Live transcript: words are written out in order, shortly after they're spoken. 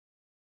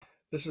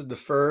This is the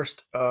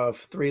first of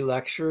three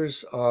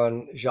lectures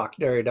on Jacques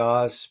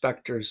Derrida's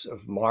Specters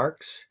of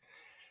Marx.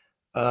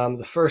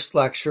 The first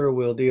lecture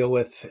will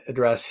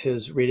address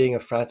his reading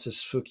of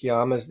Francis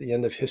Fukuyama's The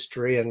End of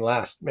History and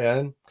Last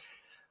Man.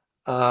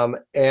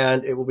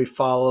 And it will be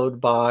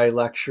followed by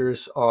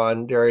lectures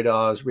on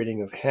Derrida's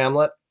reading of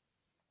Hamlet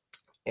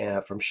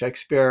from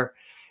Shakespeare,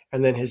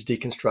 and then his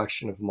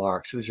deconstruction of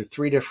Marx. So these are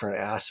three different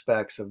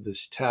aspects of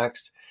this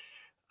text,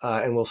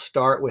 and we'll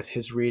start with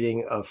his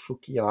reading of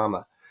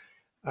Fukuyama.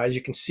 As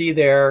you can see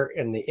there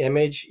in the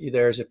image,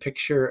 there's a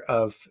picture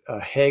of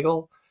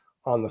Hegel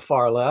on the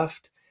far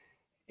left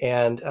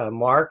and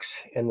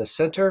Marx in the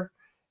center,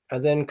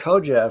 and then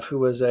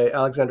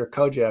Alexander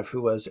Kojev,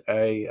 who was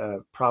a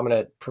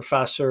prominent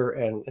professor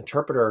and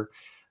interpreter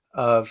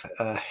of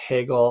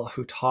Hegel,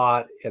 who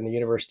taught in the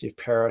University of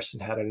Paris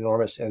and had an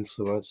enormous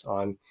influence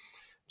on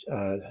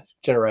a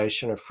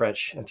generation of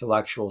French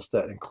intellectuals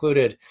that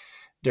included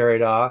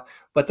Derrida,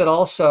 but that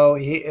also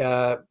he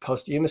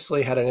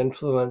posthumously had an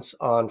influence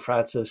on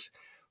Francis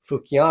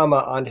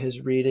Fukuyama on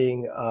his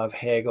reading of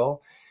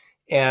Hegel.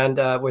 And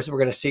we're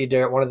going to see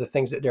one of the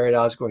things that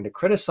Derrida is going to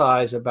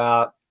criticize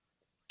about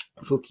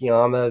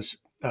Fukuyama's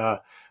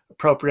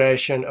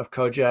appropriation of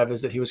Kojev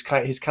is that he's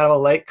kind of a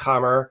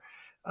latecomer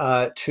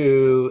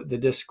to the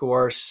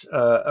discourse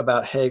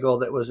about Hegel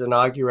that was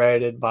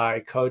inaugurated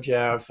by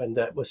Kojev and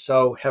that was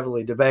so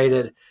heavily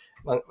debated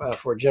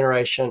for a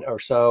generation or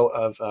so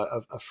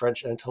of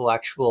French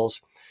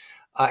intellectuals,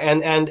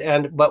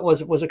 but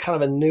was a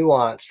kind of a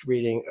nuanced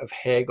reading of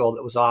Hegel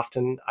that was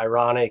often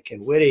ironic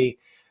and witty,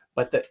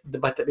 but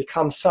that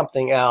becomes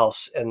something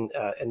else in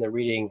the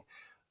reading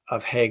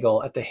of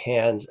Hegel at the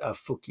hands of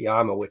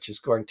Fukuyama, which is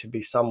going to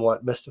be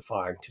somewhat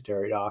mystifying to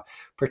Derrida,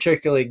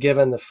 particularly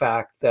given the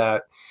fact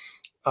that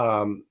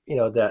that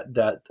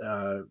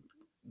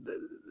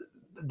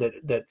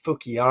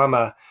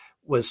Fukuyama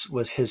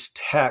was his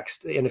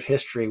text, The End of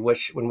History, in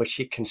which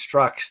he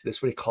constructs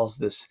this, what he calls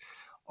this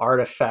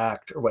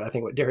artifact, or what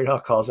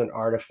Derrida calls an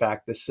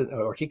artifact. I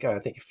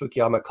think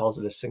Fukuyama calls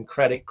it a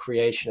syncretic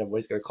creation of what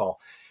he's going to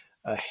call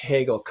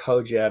Hegel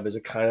Kojev, as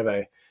a kind of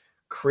a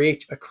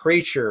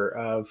creature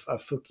of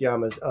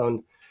Fukuyama's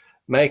own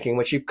making,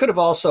 which he could have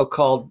also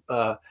called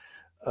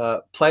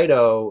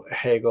Plato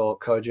Hegel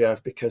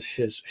Kojev, because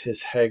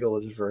his Hegel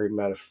is a very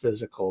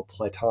metaphysical,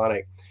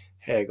 Platonic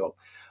Hegel.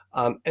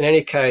 In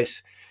any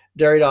case,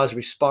 Derrida is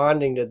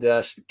responding to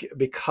this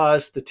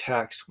because the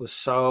text was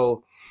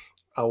so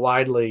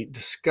widely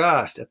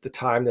discussed at the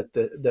time that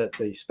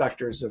the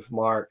Specters of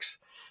Marx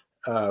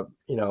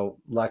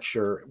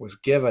lecture was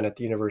given at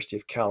the University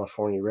of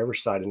California,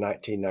 Riverside in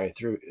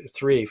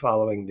 1993,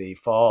 following the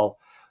fall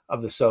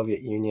of the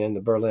Soviet Union, the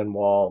Berlin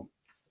Wall,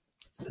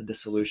 the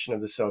dissolution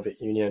of the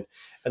Soviet Union,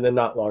 and then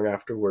not long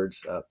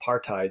afterwards, the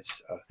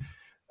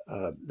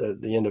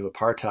end of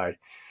apartheid.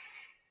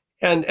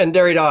 And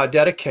Derrida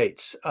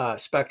dedicates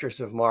Specters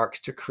of Marx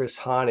to Chris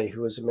Hani,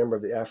 who is a member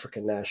of the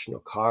African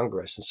National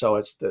Congress. And so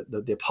it's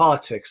the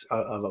politics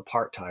of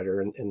apartheid are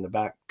in the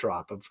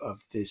backdrop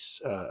of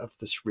this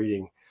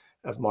reading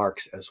of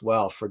Marx as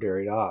well for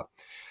Derrida.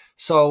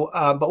 So,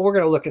 but we're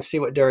going to look and see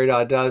what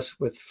Derrida does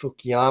with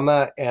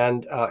Fukuyama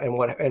and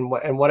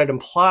what it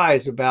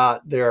implies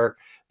about the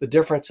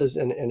differences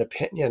in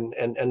opinion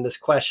and this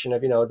question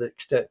of the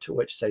extent to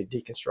which, say,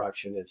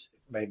 deconstruction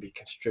may be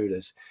construed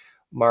as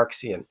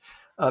Marxian.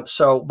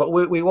 But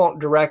we won't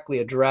directly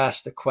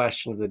address the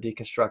question of the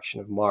deconstruction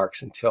of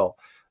Marx until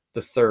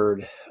the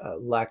third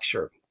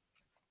lecture.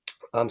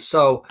 Let's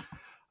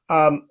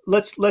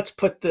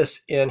put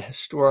this in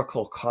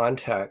historical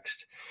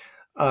context.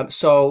 The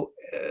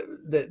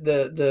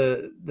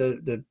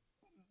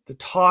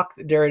talk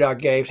that Derrida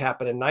gave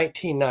happened in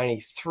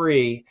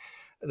 1993.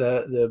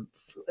 The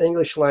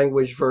English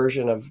language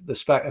version of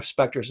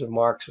Specters of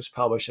Marx was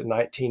published in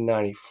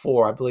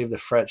 1994. I believe the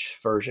French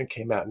version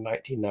came out in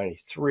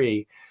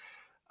 1993.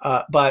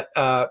 But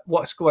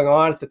what's going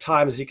on at the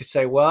time is you could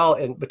say, well,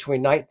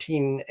 between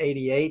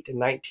 1988 and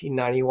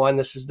 1991,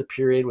 this is the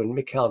period when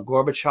Mikhail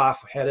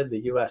Gorbachev headed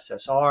the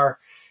USSR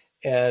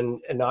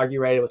and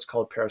inaugurated what's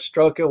called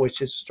perestroika,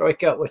 which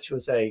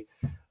was a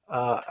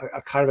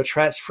kind of a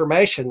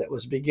transformation that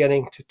was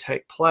beginning to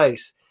take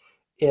place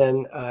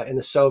in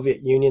the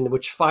Soviet Union,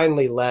 which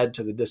finally led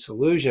to the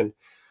dissolving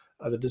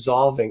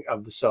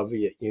of the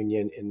Soviet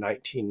Union in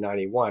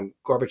 1991.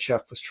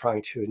 Gorbachev was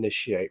trying to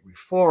initiate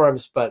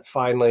reforms, but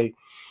finally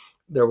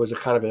there was a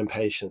kind of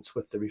impatience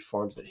with the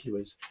reforms that he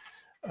was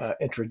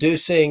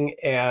introducing,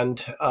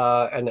 and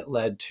it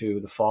led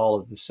to the fall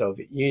of the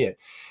Soviet Union.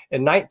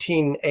 In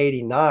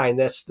 1989,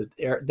 that's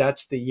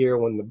the year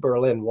when the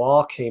Berlin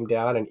Wall came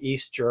down, and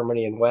East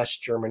Germany and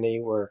West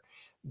Germany were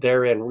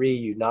therein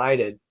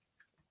reunited.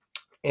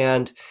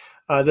 And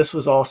this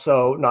was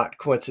also, not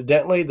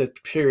coincidentally, the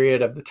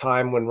period of the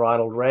time when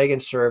Ronald Reagan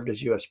served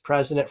as U.S.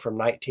 president from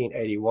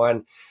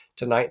 1981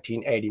 to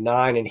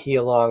 1989, and he,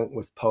 along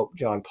with Pope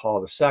John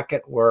Paul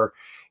II, were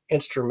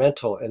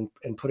instrumental in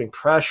putting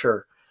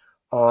pressure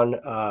on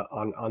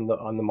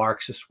the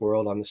Marxist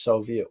world, on the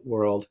Soviet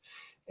world,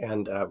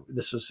 And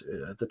this was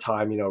at the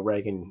time,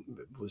 Reagan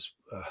was,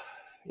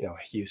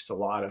 he used a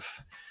lot of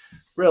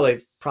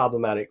really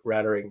problematic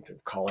rhetoric,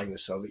 calling the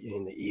Soviet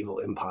Union the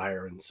evil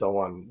empire and so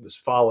on. It was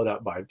followed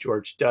up by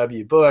George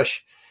W.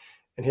 Bush.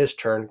 In his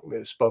turn,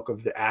 spoke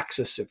of the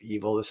axis of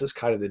evil. This is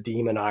kind of the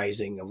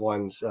demonizing of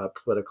one's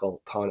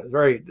political opponent.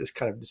 This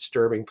kind of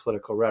disturbing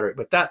political rhetoric.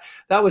 But that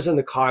was in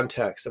the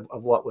context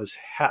of what was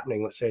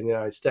happening, let's say, in the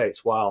United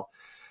States, while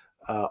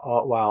the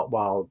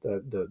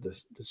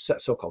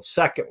so-called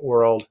Second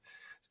World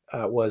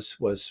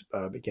was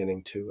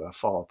beginning to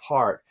fall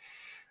apart.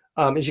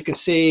 As you can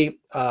see,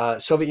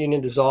 Soviet Union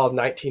dissolved in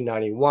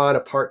 1991.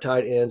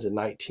 Apartheid ends in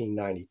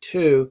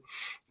 1992.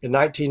 In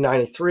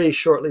 1993,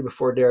 shortly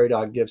before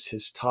Derrida gives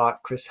his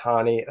talk, Chris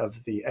Hani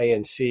of the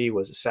ANC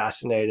was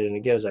assassinated. And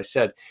again, as I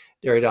said,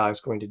 Derrida is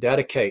going to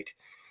dedicate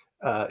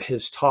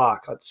his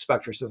talk at the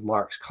Specters of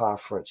Marx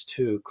conference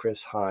to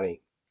Chris Hani.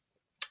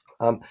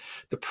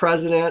 The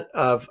president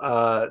of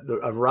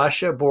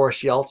Russia,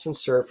 Boris Yeltsin,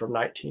 served from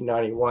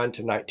 1991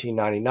 to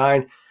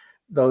 1999.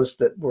 Those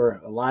that were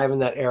alive in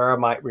that era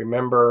might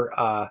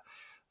remember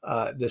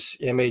this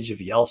image of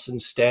Yeltsin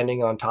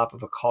standing on top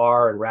of a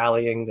car and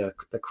rallying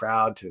the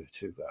crowd to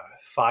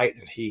fight.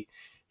 And he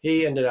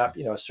ended up,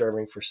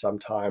 serving for some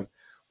time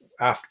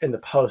in the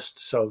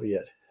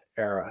post-Soviet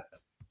era.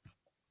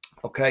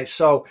 Okay,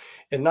 so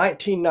in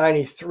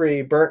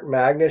 1993, Bernd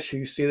Magnus, who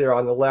you see there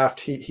on the left,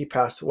 he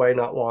passed away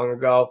not long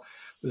ago.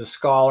 He was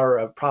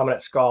a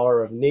prominent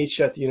scholar of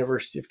Nietzsche at the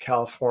University of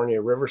California,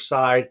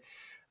 Riverside.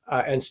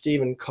 And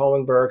Stephen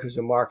Kohlenberg, who's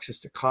a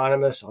Marxist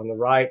economist on the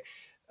right.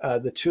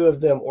 The two of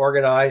them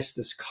organized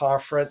this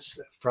conference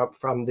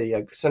from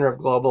the Center of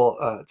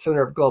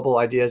Global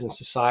Ideas and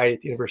Society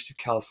at the University of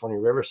California,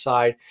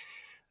 Riverside.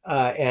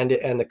 And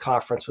the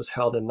conference was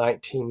held in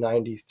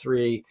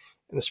 1993,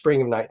 in the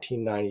spring of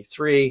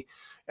 1993.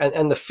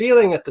 And the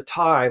feeling at the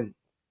time,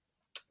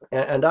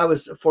 and I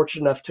was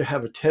fortunate enough to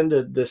have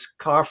attended this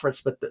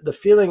conference, but the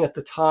feeling at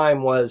the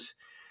time was,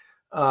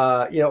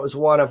 it was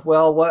one of,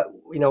 well,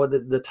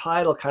 the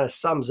title kind of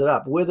sums it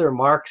up. Whither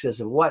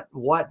Marxism? What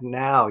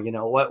now?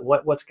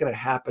 What's going to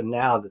happen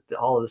now that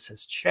all of this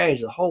has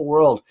changed? The whole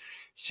world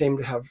seemed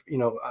to have,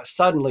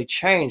 suddenly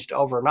changed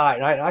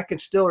overnight. And I can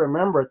still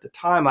remember at the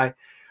time I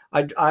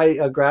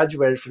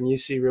graduated from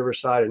UC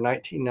Riverside in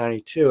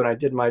 1992, and I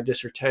did my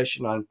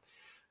dissertation on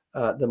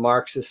the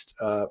Marxist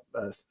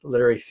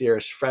literary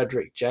theorist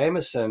Frederick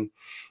Jameson.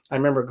 I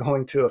remember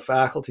going to a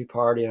faculty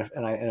party, and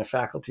a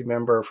faculty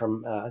member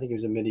from, I think he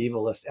was a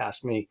medievalist,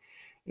 asked me,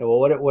 well,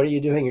 what are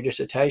you doing your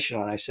dissertation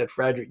on? I said,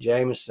 Frederick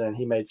Jameson.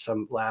 He made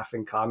some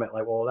laughing comment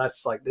like, well,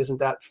 that's like, isn't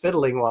that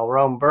fiddling while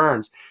Rome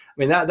burns? I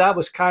mean, that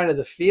was kind of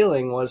the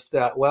feeling, was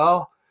that,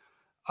 well,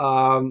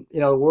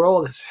 the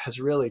world has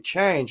really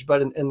changed.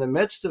 But in the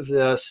midst of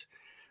this,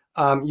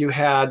 you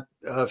had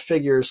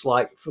figures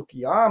like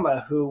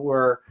Fukuyama who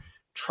were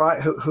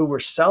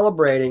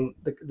celebrating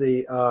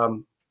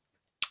the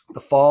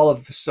fall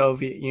of the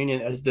Soviet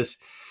Union as this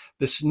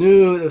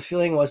new. The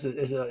feeling was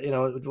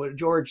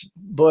George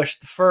Bush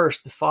the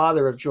first, the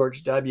father of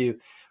George W.,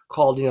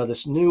 called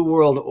this new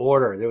world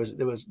order. There was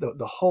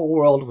the whole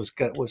world was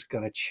going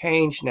to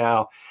change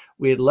now.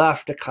 We had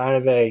left a kind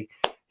of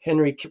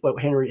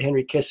what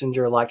Henry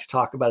Kissinger liked to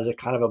talk about as a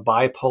kind of a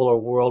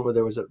bipolar world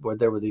where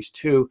there were these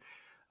two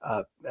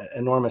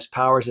enormous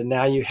powers, and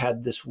now you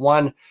had this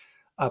one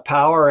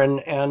power, and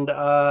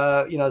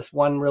this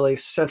one really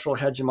central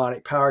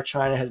hegemonic power.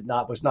 China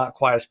was not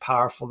quite as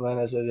powerful then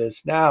as it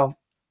is now,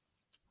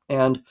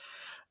 and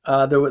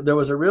there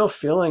was a real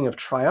feeling of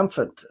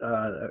triumphant,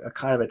 a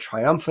kind of a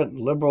triumphant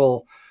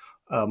liberal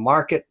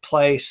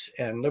marketplace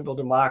and liberal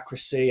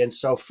democracy. And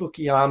so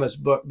Fukuyama's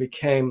book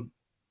became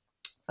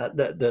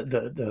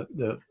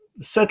the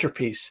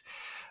centerpiece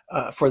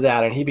for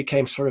that, and he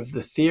became sort of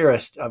the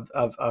theorist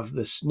of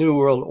this new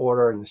world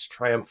order and this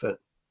triumphant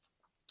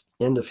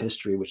end of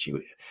history, which he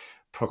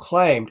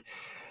proclaimed.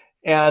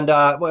 And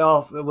it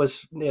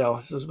was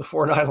this was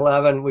before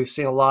 9/11. We've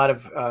seen a lot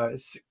of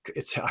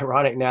it's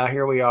ironic now.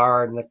 Here we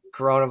are in the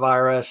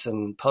coronavirus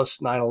and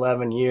post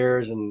 9/11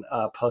 years and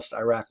post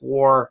Iraq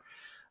war,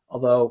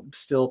 although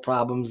still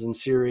problems in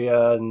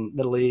Syria and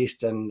Middle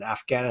East and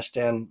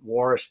Afghanistan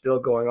war is still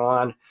going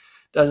on.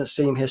 Doesn't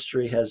seem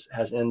history has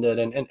ended.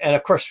 And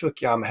of course,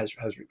 Fukuyama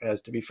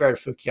has, to be fair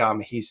to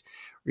Fukuyama, he's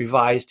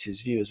revised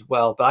his view as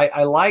well. But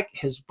I like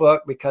his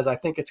book because I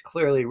think it's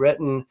clearly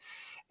written,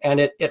 and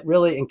it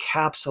really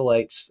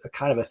encapsulates a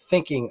kind of a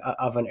thinking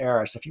of an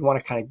era. So if you want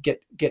to kind of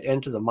get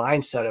into the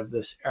mindset of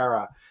this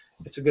era,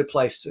 it's a good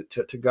place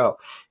to go.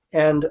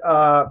 And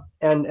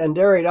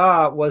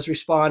Derrida was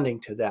responding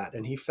to that,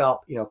 and he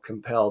felt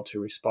compelled to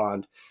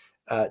respond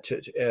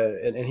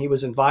and he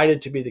was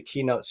invited to be the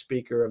keynote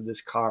speaker of this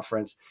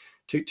conference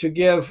to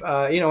give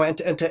and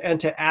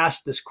to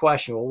ask this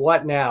question: well,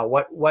 what now?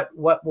 What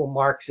will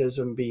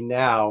Marxism be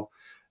now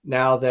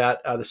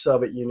that the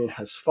Soviet Union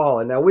has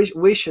fallen? Now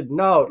we should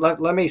note.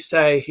 Let me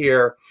say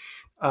here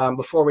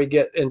before we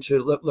get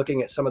into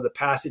looking at some of the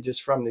passages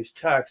from these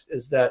texts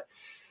is that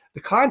the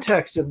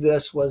context of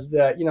this was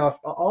that,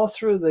 all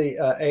through the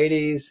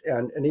 80s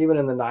and even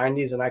in the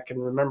 90s, and I can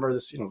remember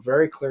this,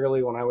 very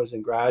clearly when I was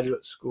in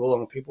graduate school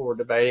and when people were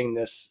debating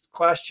this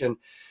question,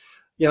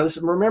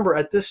 remember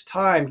at this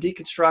time,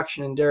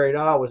 deconstruction in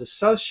Derrida was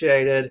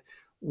associated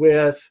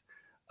with,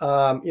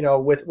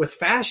 with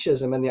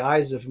fascism in the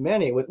eyes of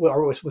many, with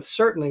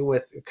certainly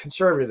with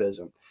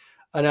conservatism.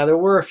 Now there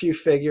were a few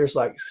figures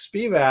like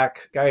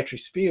Gayatri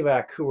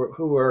Spivak,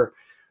 who were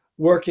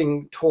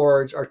working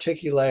towards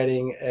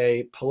articulating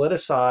a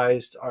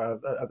politicized,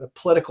 a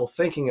political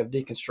thinking of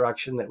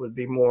deconstruction that would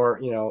be more,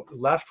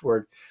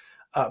 leftward.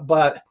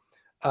 But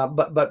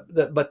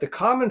the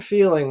common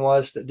feeling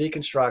was that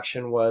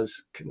deconstruction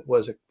was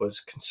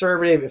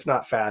conservative, if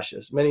not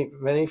fascist.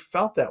 Many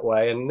felt that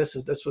way, and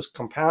this was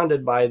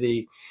compounded by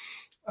the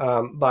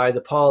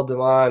Paul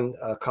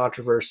Deman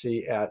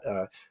controversy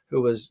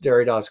who was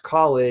Derrida's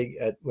colleague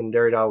when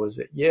Derrida was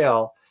at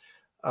Yale.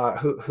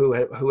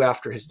 Who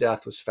after his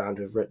death was found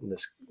to have written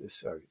this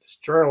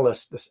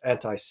journalist, this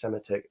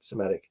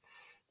anti-Semitic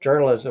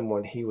journalism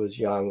when he was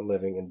young,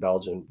 living in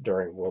Belgium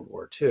during World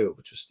War II,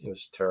 which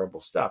was terrible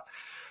stuff.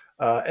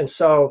 And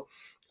so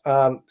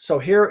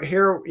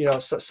here,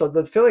 so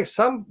the feeling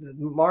some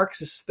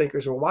Marxist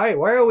thinkers were, why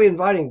are we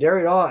inviting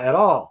Derrida at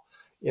all?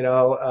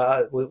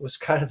 Was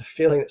kind of the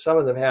feeling that some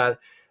of them had.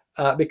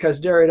 Because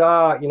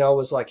Derrida,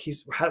 was like,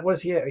 he's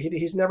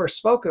never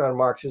spoken on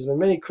Marxism, and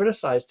many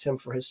criticized him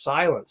for his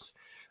silence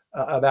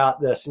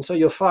about this. And so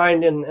you'll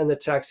find in the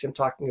text him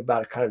talking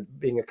about it kind of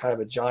being a kind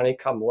of a Johnny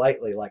come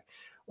lately, like,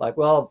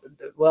 well,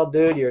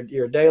 dude,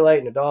 you're a day late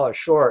and a dollar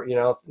short.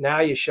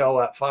 Now you show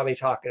up finally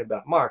talking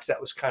about Marx. That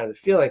was kind of the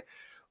feeling.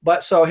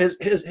 But so his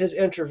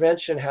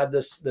intervention had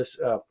this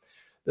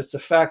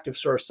effect of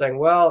sort of saying,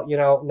 well,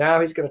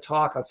 now he's going to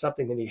talk on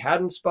something that he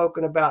hadn't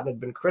spoken about and had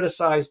been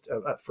criticized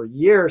for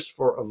years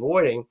for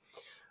avoiding.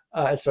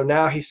 And so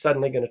now he's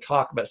suddenly going to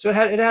talk about it. So it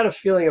had a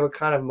feeling of a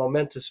kind of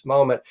momentous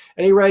moment.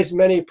 And he raised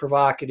many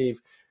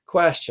provocative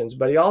questions,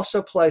 but he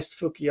also placed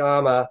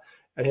Fukuyama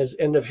and his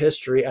end of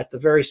history at the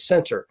very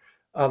center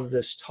of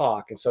this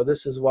talk. And so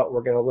this is what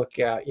we're going to look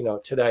at,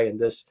 today in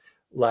this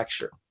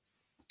lecture.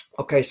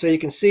 Okay, so you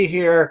can see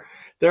here,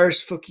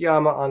 there's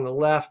Fukuyama on the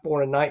left,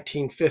 born in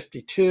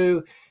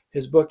 1952.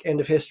 His book,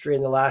 End of History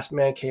and the Last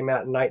Man, came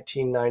out in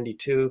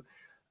 1992.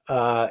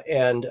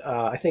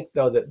 I think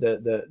though that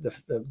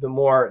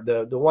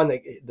the one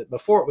that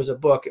before it was a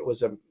book, it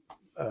was a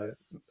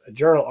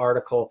journal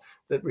article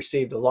that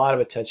received a lot of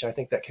attention. I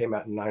think that came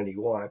out in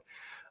 91.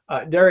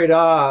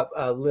 Derrida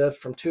lived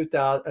from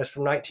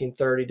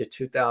 1930 to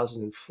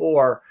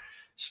 2004.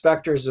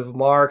 Specters of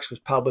Marx was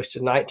published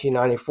in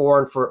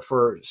 1994, and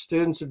for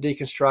students of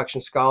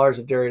deconstruction, scholars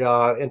of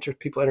Derrida,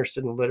 people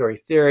interested in literary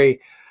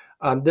theory,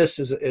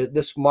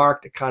 this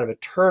marked a kind of a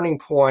turning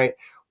point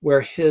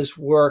where his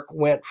work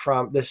went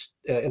from this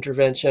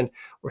intervention,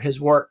 where his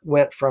work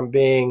went from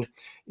being,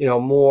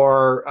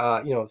 more,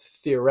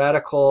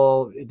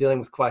 theoretical, dealing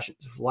with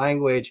questions of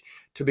language,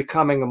 to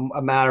becoming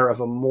a matter of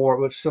a more,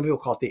 what some people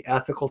call it the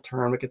ethical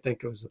turn. We could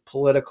think of it as a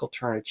political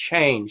turn, a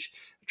change,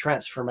 a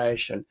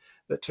transformation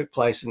that took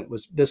place, and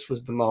this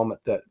was the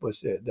moment that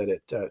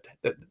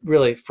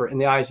really, in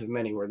the eyes of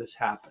many, where this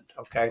happened.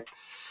 But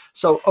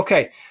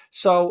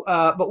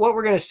what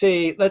we're going to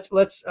see, let's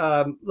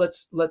before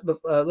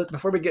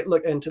we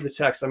look into the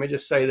text, let me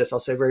just say this. I'll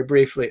say very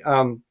briefly.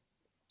 What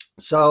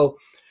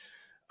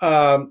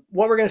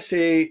we're going to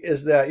see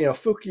is that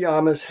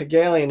Fukuyama's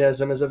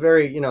Hegelianism is a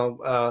very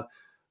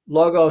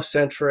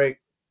logocentric,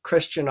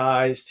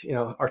 Christianized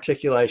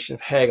articulation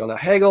of Hegel. Now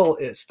Hegel,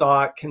 its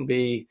thought can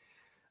be,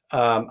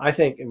 I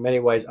think, in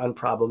many ways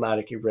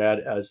unproblematically read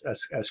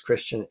as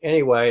Christian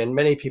anyway, and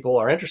many people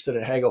are interested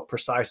in Hegel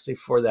precisely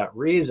for that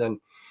reason.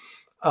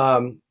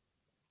 But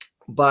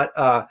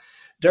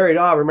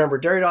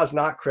Derrida is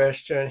not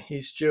Christian.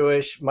 He's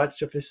Jewish.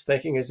 Much of his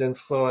thinking is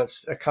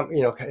influenced,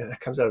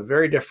 comes out of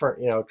very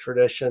different,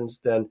 traditions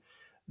than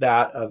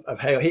that of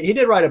Hegel. He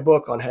did write a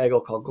book on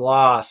Hegel called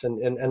Gloss,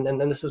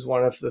 and this is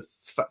one of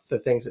the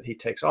things that he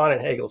takes on in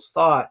Hegel's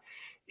thought,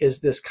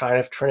 is this kind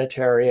of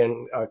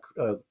Trinitarian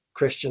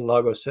Christian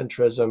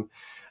logocentrism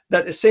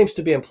that it seems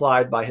to be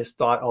implied by his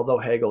thought, although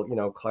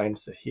Hegel,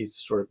 claims that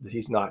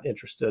he's not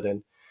interested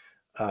in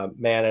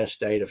man in a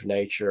state of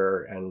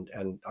nature and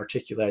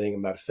articulating a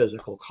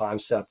metaphysical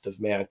concept of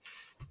man.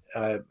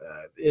 I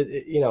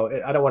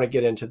don't want to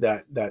get into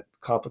that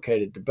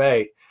complicated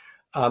debate,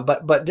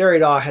 but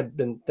Derrida had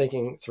been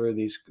thinking through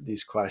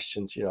these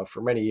questions,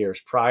 for many years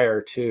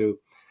prior to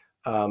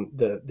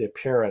the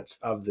appearance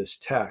of this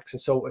text.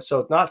 And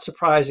so not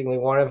surprisingly,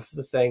 one of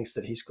the things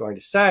that he's going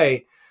to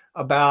say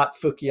about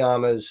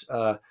Fukuyama's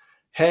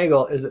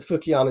Hegel is that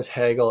Fukuyama's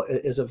Hegel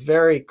is a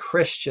very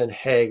Christian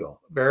Hegel,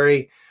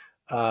 very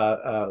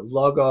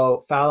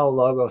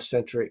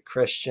phallo-logocentric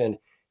Christian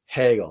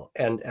Hegel.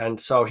 And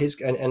so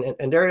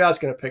Derrida is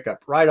going to pick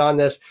up right on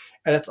this.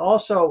 And it's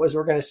also, as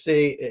we're going to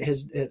see,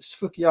 his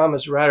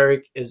Fukuyama's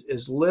rhetoric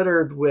is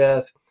littered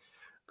with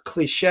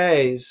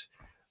cliches,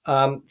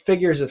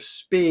 figures of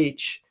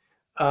speech,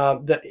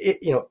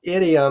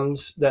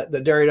 idioms that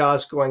Derrida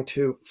is going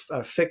to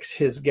fix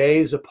his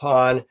gaze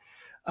upon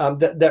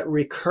that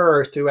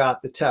recur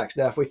throughout the text.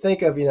 Now, if we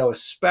think of, a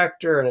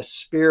specter and a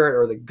spirit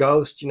or the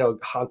ghost,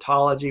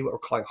 hauntology, what we're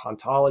calling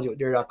hauntology, what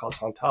Derrida calls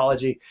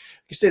hauntology,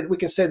 we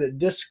can say that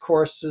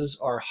discourses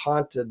are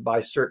haunted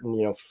by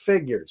certain,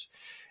 figures.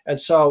 And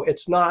so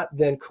it's not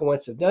then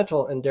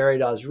coincidental in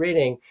Derrida's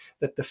reading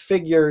that the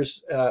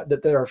figures,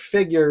 that there are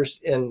figures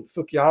in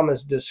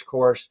Fukuyama's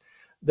discourse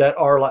that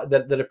are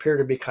that appear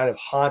to be kind of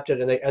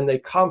haunted, and they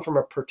come from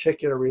a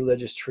particular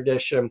religious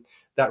tradition.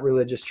 That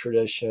religious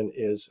tradition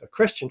is a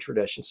Christian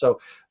tradition.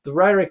 So the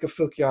rhetoric of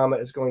Fukuyama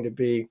is going to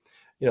be,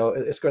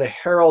 it's going to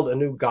herald a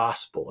new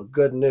gospel, a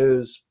good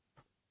news.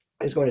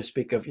 Is going to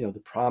speak of,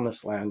 the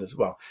promised land as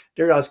well.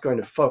 Derrida is going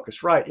to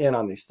focus right in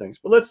on these things.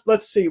 But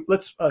let's see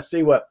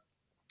what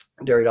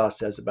Derrida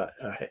says about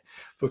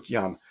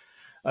Fukuyama.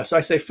 So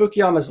I say what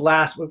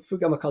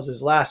Fukuyama calls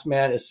his last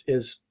man is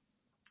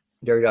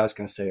Derrida is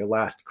going to say a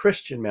last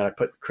Christian man. I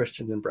put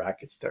Christian in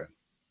brackets there.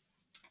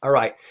 All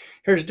right,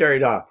 here's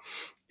Derrida.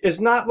 Is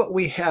not what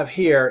we have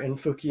here in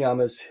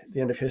Fukuyama's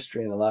The End of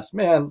History and the Last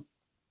Man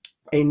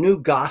a new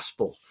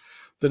gospel,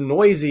 the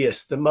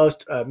noisiest, the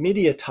most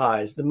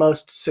mediatized, the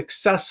most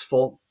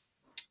successful,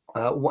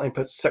 and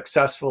puts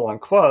successful on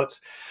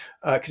quotes,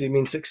 because he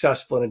means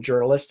successful in a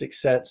journalistic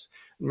sense.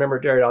 Remember,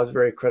 Derrida was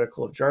very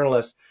critical of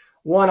journalists.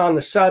 One on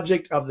the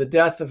subject of the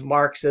death of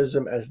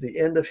Marxism as the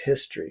end of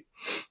history.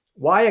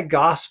 Why a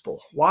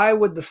gospel? Why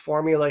would the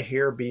formula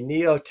here be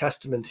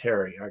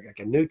neo-testamentary, like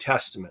a New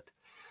Testament?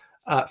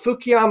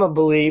 Fukuyama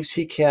believes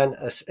he can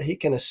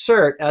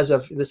assert, as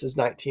of, this is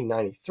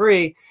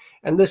 1993,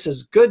 and this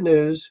is good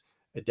news,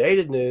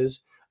 dated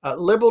news,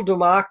 liberal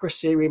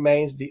democracy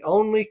remains the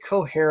only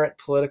coherent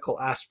political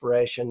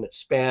aspiration that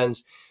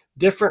spans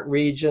different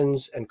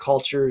regions and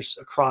cultures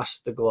across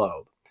the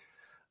globe.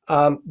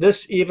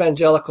 This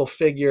evangelical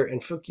figure in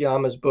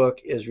Fukuyama's book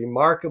is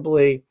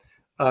remarkably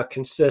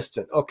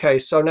consistent. Okay,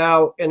 so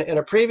now in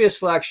a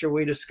previous lecture,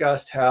 we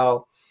discussed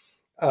how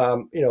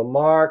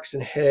Marx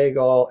and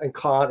Hegel and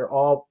Kant are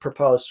all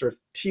proposed sort of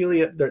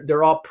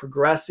they're all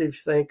progressive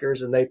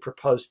thinkers, and they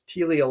propose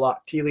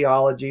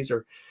teleologies,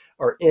 or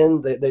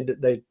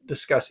they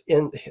discuss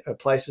in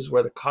places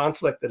where the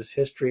conflict that is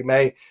history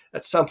may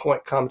at some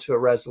point come to a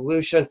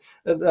resolution.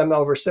 I'm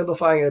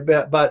oversimplifying it a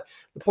bit, but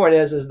the point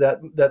is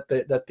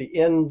that the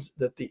end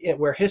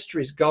where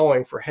history is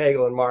going for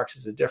Hegel and Marx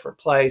is a different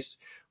place.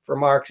 For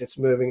Marx, it's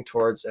moving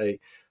towards a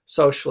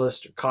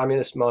socialist or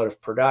communist mode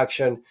of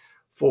production.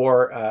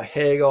 For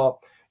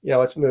Hegel,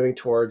 it's moving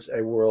towards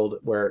a world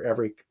where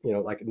every,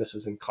 and this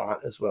was in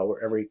Kant as well,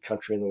 where every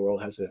country in the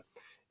world is a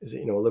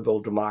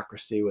liberal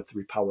democracy with a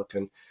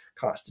republican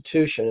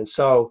constitution. And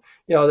so,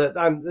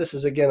 this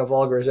is again a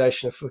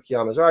vulgarization of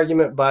Fukuyama's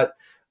argument, but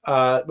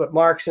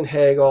Marx and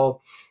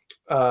Hegel,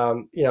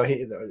 Fukuyama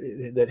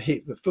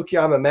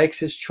makes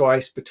his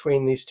choice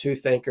between these two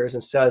thinkers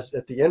and says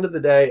at the end of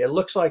the day, it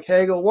looks like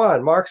Hegel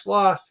won, Marx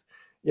lost.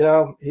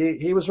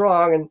 He was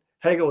wrong and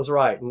Hegel was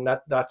right, and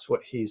that's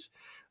what he's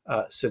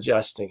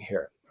suggesting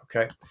here.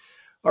 Okay,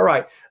 all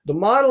right. The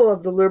model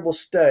of the liberal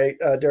state,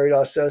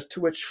 Derrida says,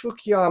 to which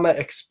Fukuyama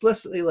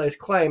explicitly lays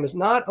claim, is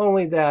not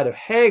only that of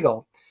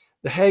Hegel,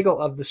 the Hegel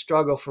of the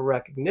struggle for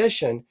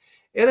recognition.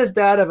 It is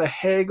that of a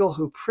Hegel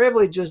who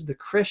privileges the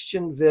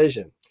Christian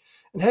vision.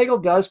 And Hegel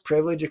does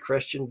privilege a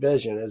Christian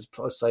vision, as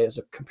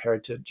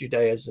compared to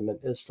Judaism and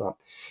Islam.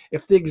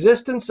 If the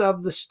existence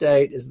of the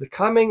state is the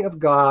coming of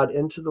God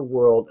into the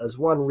world, as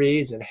one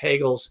reads in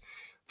Hegel's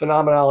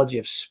phenomenology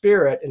of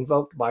spirit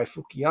invoked by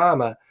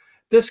Fukuyama,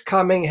 this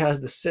coming has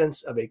the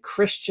sense of a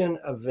Christian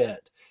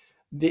event.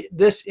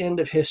 This end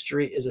of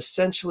history is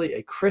essentially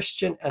a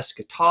Christian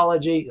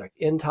eschatology, like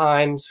end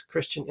times,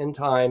 Christian end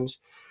times.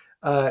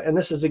 And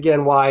this is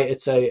again why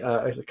it's a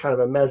kind of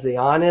a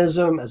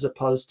messianism as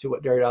opposed to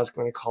what Derrida is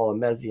going to call a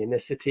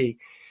messianicity.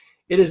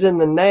 It is in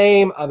the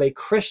name of a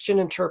Christian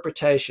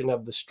interpretation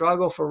of the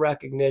struggle for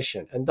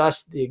recognition, and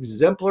thus the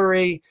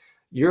exemplary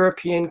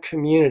European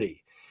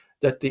community,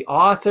 that the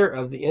author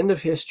of The End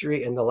of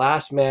History and The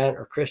Last Man,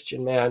 or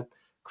Christian Man,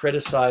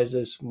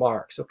 criticizes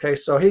Marx. Okay,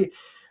 so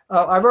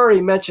I've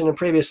already mentioned in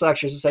previous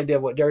lectures this idea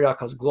of what Derrida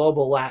calls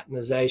global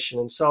Latinization,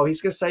 and so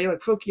he's going to say,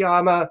 look,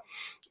 Fukuyama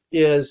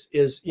is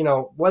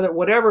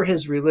whatever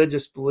his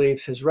religious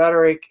beliefs, his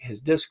rhetoric, his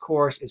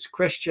discourse is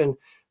Christian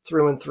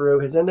through and through.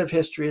 His end of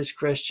history is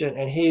Christian,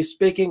 and he's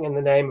speaking in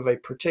the name of a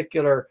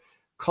particular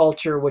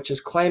culture which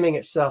is claiming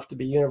itself to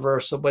be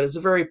universal, but is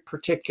a very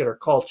particular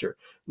culture.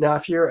 Now,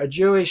 if you're a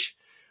Jewish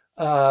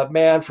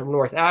man from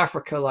North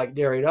Africa like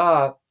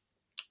Derrida,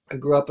 who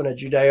grew up in a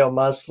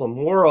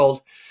Judeo-Muslim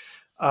world,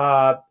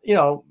 and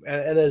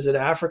as an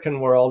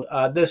African world,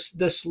 this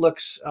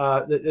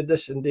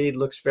indeed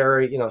looks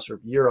very, sort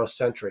of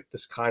Eurocentric,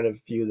 this kind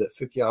of view that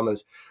Fukuyama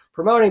is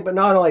promoting. But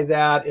not only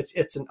that,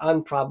 it's an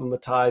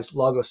unproblematized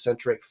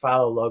logocentric,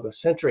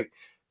 philo-logocentric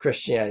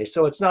Christianity.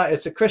 So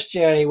it's a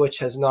Christianity which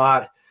has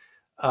not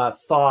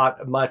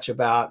thought much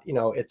about,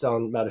 its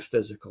own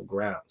metaphysical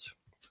grounds.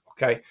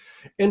 Okay.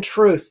 In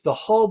truth, the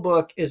whole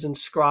book is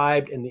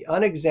inscribed in the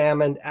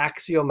unexamined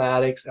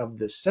axiomatics of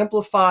the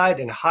simplified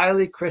and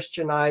highly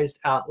Christianized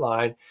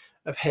outline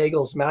of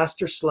Hegel's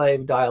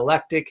master-slave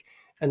dialectic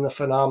and the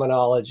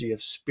phenomenology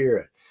of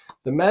spirit.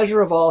 The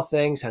measure of all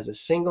things has a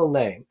single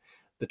name,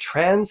 the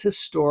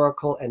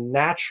transhistorical and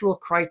natural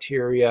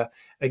criteria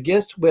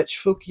against which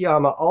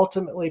Fukuyama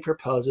ultimately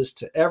proposes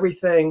to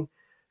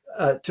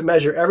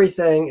measure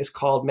everything is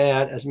called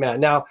man as man.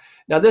 Now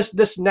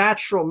this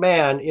natural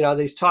man, that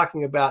he's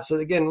talking about. So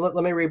again, let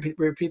me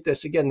repeat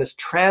this again. This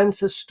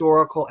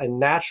transhistorical and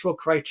natural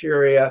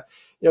criteria.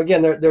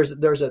 Again, there's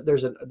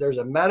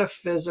a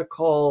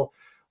metaphysical,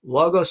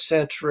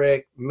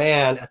 logocentric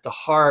man at the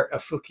heart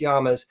of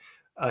Fukuyama's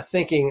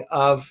thinking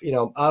of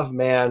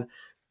man.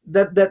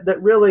 That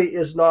really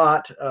is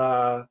not.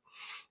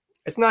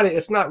 It's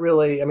not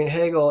really, I mean,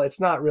 Hegel, it's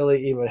not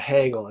really even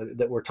Hegel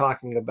that we're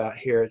talking about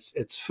here. It's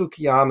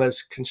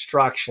Fukuyama's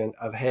construction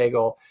of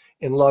Hegel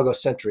in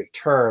logocentric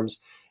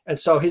terms. And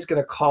so he's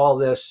going to call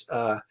this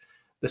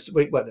is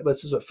what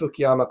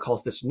Fukuyama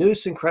calls this new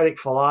syncretic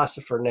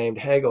philosopher named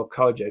Hegel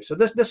Kojève. So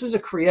this is a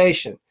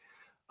creation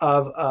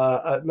of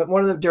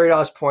one of the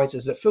Derrida's points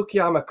is that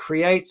Fukuyama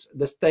creates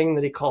this thing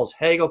that he calls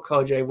Hegel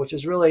Kojève, which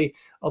is really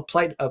a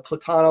Platonic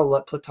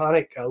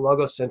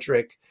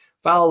logocentric,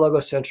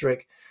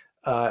 phallo-logocentric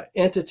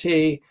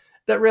entity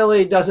that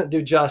really doesn't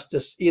do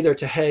justice either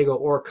to Hegel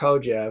or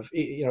Kojève,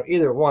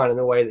 either one in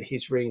the way that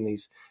he's reading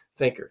these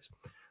thinkers.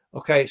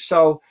 Okay,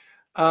 so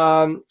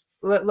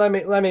let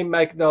me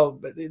make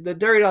the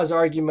Derrida's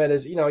argument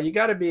is you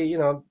got to be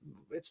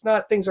it's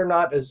not, things are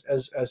not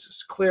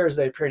as clear as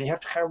they appear, and you have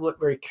to kind of look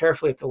very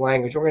carefully at the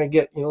language. We're going to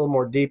get a little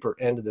more deeper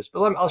into this,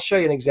 but I'll show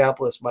you an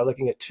example of this by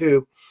looking at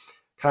two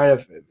kind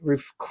of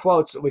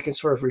quotes that we can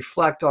sort of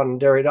reflect on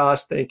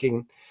Derrida's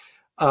thinking.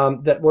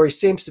 That where he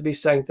seems to be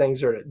saying things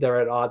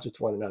they're at odds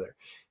with one another.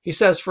 He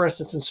says, for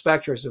instance, in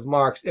Specters of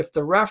Marx, if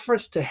the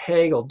reference to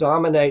Hegel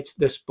dominates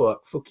this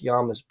book,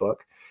 Fukuyama's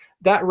book,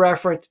 that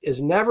reference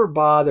is never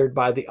bothered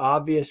by the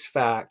obvious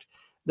fact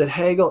that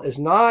Hegel is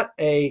not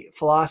a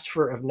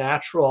philosopher of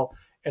natural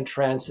and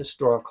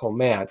transhistorical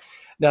man.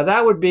 Now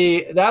that would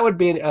be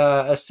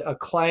a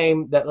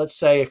claim that, let's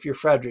say, if you're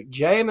Frederick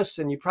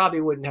Jameson, you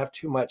probably wouldn't have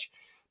too much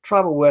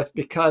trouble with,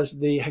 because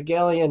the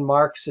Hegelian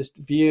Marxist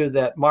view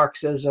that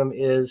Marxism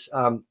is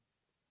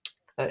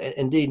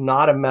indeed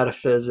not a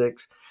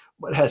metaphysics,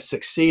 but has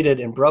succeeded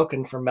and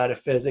broken from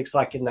metaphysics,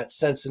 like in that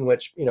sense in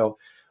which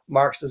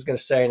Marx is going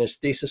to say in his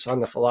thesis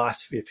on the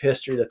philosophy of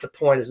history that the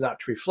point is not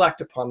to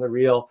reflect upon the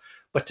real,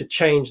 but to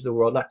change the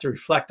world, not to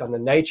reflect on the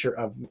nature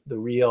of the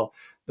real,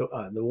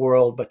 the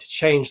world, but to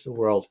change the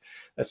world.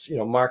 That's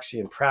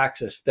Marxian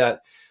praxis.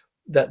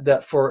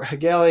 That for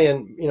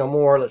Hegelian,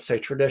 more, let's say,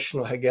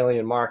 traditional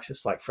Hegelian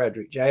Marxists like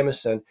Frederick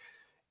Jameson,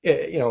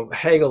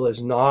 Hegel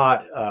is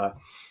not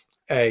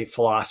a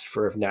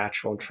philosopher of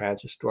natural and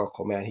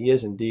transhistorical man. He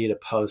is indeed a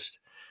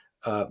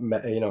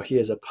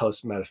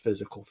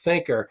post-metaphysical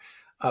thinker.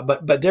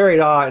 But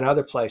Derrida in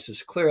other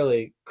places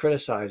clearly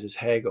criticizes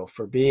Hegel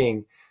for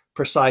being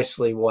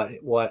precisely what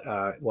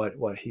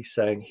he's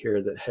saying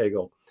here that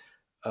Hegel,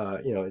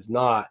 is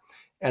not.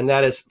 And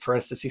that is, for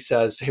instance, he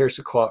says, here's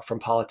a quote from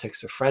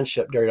Politics of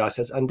Friendship. Derrida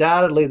says,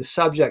 undoubtedly the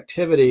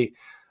subjectivity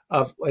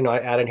of, I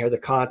add in here the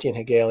Kantian,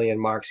 Hegelian,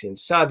 Marxian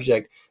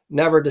subject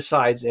never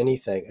decides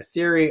anything. A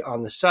theory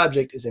on the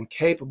subject is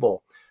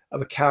incapable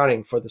of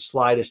accounting for the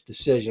slightest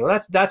decision. Well,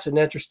 that's an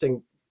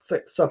interesting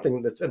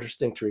something that's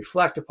interesting to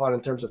reflect upon in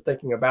terms of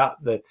thinking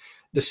about the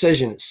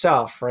decision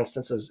itself. For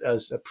instance,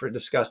 as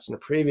discussed in a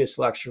previous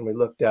lecture, when we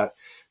looked at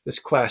this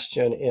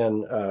question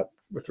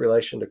with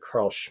relation to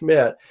Carl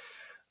Schmitt.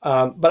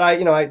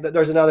 But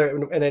there's another,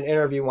 in an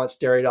interview once,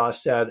 Derrida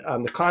said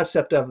the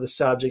concept of the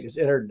subject is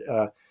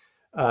the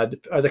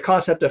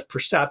concept of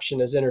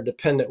perception is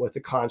interdependent with the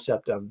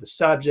concept of the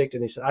subject,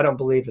 and he said, I don't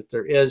believe that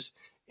there is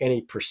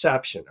any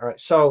perception. All right,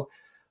 so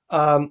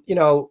in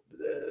the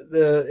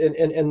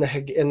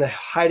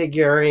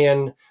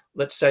Heideggerian,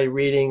 let's say,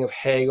 reading of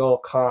Hegel,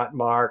 Kant,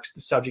 Marx, the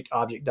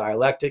subject-object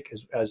dialectic,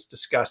 as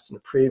discussed in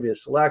a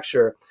previous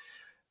lecture.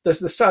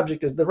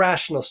 The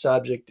rational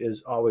subject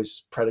is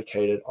always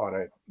predicated on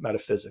a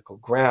metaphysical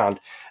ground,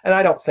 and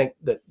I don't think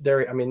that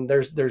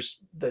Derrida's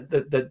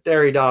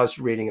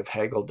reading of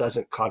Hegel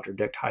doesn't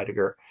contradict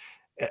Heidegger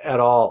at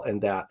all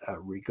in that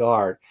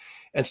regard,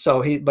 and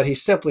so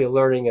he's simply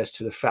alerting us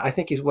to the fact. I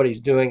think what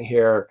he's doing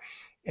here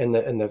in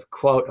the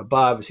quote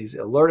above is he's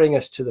alerting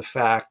us to the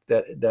fact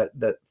that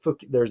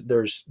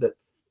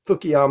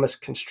Fukuyama's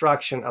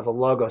construction of a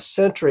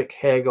logocentric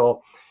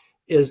Hegel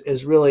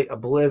is really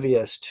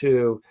oblivious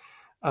to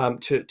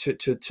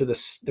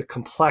the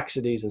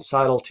complexities and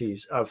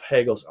subtleties of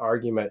Hegel's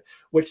argument,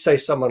 which, say,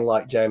 someone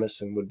like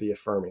Jameson would be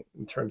affirming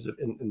in terms of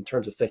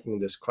thinking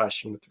of this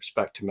question with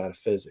respect to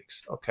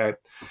metaphysics. Okay,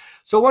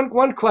 so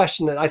one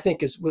question that I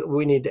think is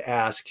we need to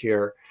ask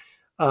here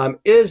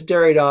is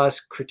Derrida's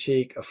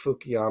critique of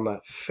Fukuyama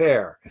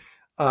fair?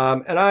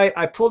 And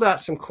I pulled out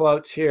some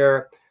quotes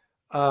here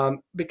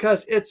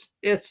because it's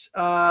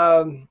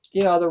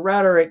you know, the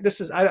rhetoric.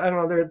 This is, I don't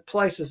know, there are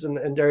places in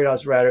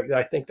Derrida's rhetoric that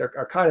I think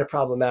are kind of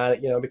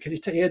problematic, you know, because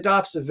he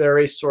adopts a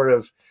very sort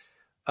of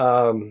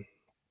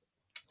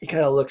he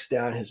kind of looks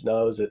down his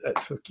nose at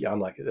Fukuyama,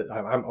 like,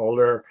 I'm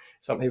older.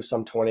 He was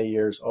some 20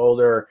 years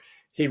older.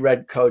 He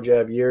read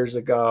Kojève years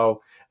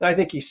ago, and I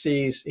think he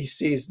sees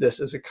this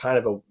as a kind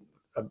of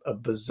a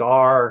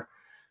bizarre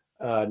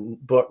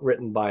book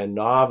written by a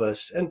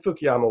novice. And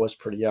Fukuyama was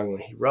pretty young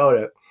when he wrote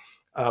it.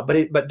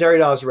 But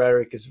Derrida's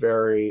rhetoric is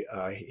very,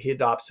 he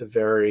adopts a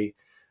very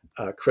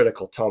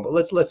critical tone. But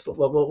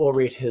we'll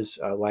read his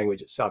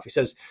language itself. He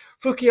says,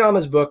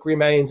 Fukuyama's book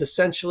remains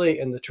essentially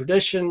in the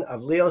tradition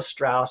of Leo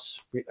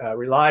Strauss,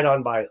 relied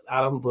on by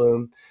Adam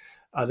Bloom,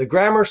 the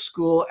grammar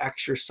school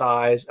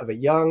exercise of a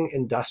young,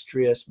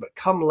 industrious, but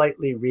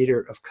come-lately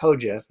reader of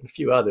Kojève and a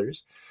few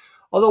others.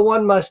 Although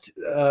one must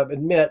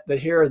admit that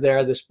here or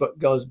there this book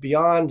goes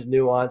beyond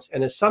nuance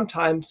and is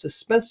sometimes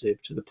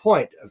suspensive to the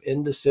point of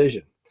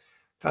indecision.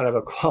 Kind of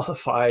a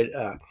qualified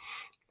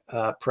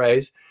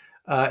praise.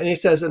 And he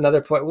says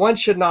another point, one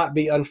should not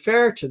be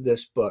unfair to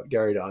this book,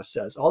 Derrida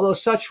says. Although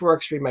such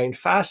works remain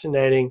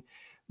fascinating,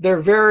 their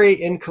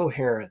very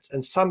incoherence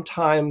and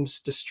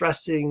sometimes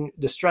distressing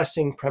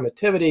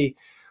primitivity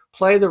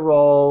play the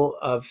role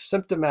of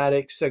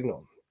symptomatic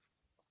signal.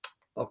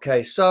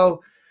 Okay,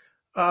 so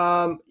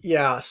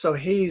yeah, so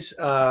he's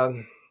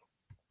you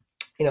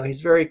know,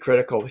 he's very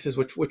critical. He says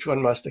which one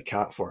must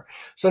account for.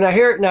 So now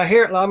here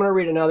I'm going to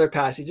read another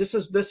passage. This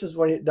is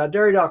when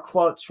Derrida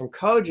quotes from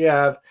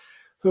Kojève,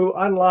 who,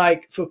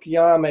 unlike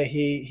Fukuyama,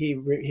 he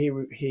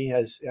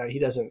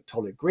doesn't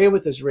totally agree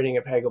with his reading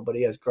of Hegel, but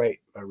he has great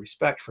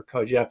respect for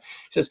Kojève.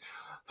 He says,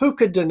 who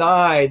could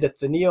deny that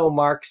the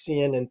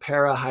neo-Marxian and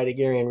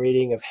para-Heideggerian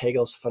reading of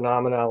Hegel's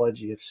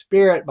Phenomenology of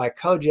Spirit by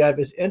Kojève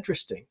is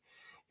interesting?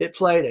 It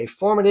played a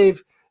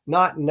formative,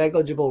 not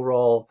negligible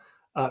role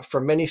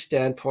from many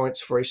standpoints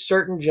for a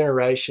certain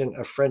generation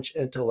of French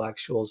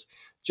intellectuals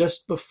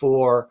just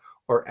before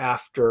or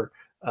after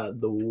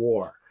the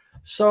war.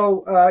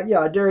 So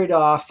yeah,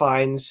 Derrida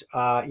finds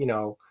you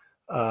know,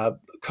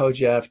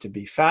 Kojève to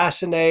be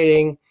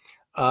fascinating,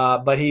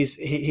 but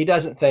he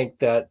doesn't think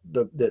that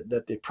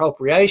the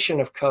appropriation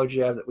of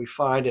Kojève that we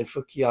find in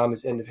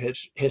Fukuyama's End of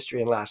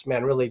History and Last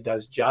Man really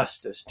does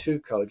justice to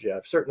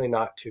Kojève, certainly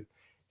not to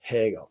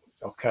Hegel.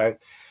 Okay,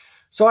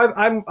 so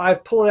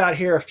I've pulled out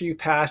here a few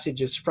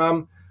passages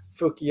from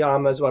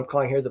Fukuyama's, what I'm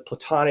calling here the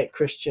Platonic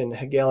Christian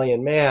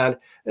Hegelian Man.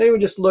 And you would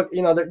just look,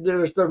 you know,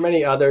 there are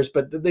many others,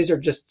 but these are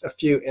just a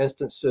few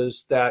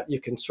instances that you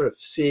can sort of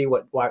see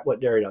what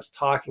Derrida's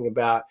talking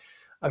about.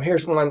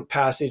 Here's one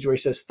passage where he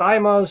says,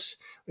 thymos,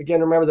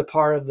 again, remember the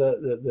part of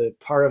the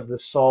part of the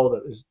soul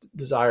that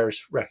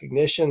desires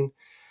recognition,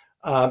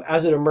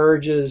 as it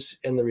emerges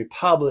in the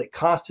Republic,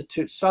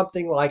 constitutes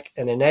something like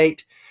an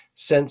innate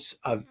sense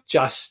of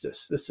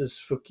justice. This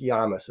is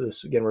Fukuyama. So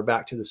this, again, we're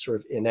back to the sort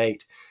of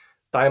innate.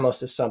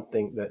 Thymos is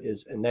something that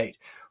is innate.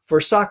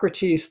 For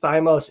Socrates,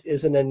 thymos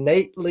is an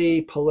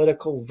innately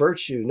political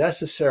virtue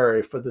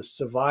necessary for the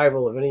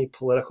survival of any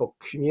political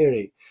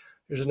community.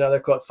 There's another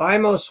quote.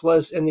 Thymos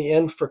was, in the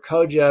end, for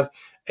Kojève,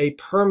 a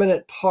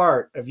permanent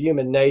part of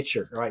human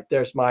nature. Right,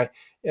 there's my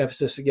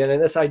emphasis again.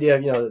 And this idea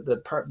of, you know,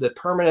 the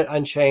permanent,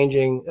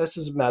 unchanging, this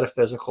is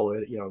metaphysical,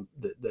 you know,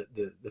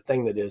 the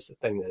thing that is the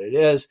thing that it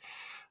is.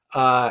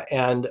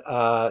 And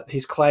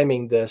he's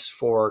claiming this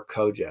for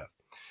Kojève.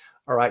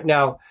 All right,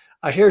 now,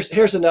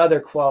 here's another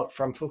quote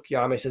from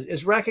Fukuyama. He says,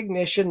 is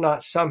recognition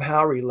not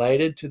somehow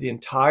related to the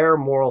entire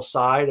moral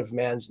side of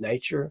man's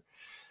nature?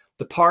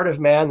 The part of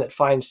man that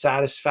finds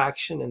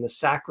satisfaction in the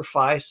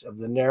sacrifice of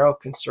the narrow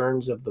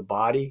concerns of the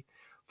body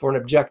for an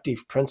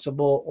objective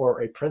principle,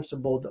 or a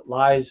principle that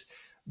lies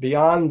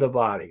beyond the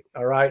body.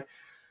 All right.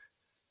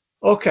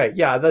 Okay,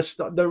 yeah, this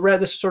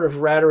sort of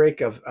rhetoric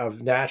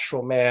of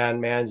natural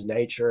man's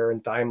nature,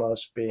 and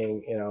thymos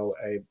being, you know,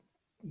 a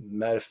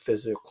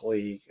metaphysical,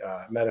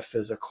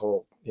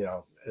 you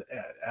know,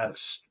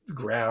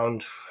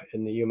 ground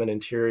in the human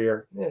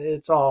interior.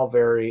 It's all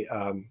very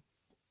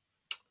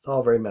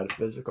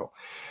metaphysical.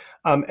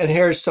 And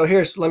there's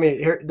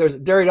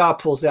Derrida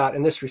pulls out,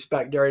 in this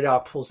respect,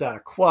 Derrida pulls out a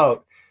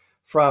quote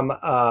from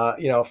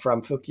you know,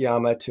 from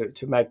Fukuyama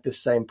to make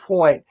this same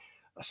point.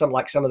 Some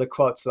of the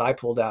quotes that I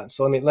pulled out.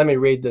 So let me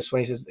read this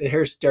one. He says,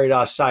 here's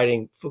Derrida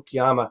citing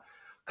Fukuyama.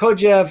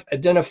 Kojève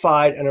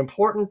identified an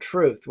important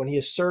truth when he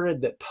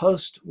asserted that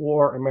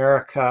post-war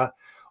America,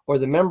 or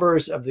the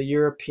members of the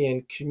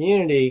European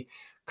community,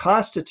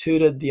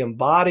 constituted the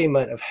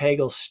embodiment of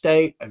Hegel's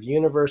state of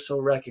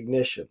universal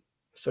recognition.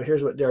 So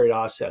here's what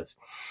Derrida says.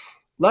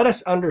 Let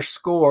us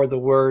underscore the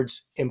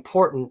words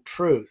important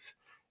truth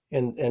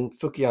in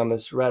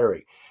Fukuyama's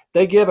rhetoric.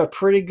 They give a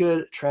pretty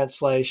good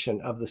translation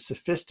of the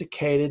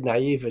sophisticated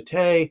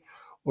naivete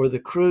or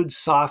the crude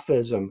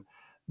sophism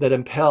that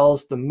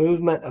impels the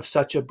movement of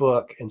such a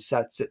book and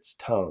sets its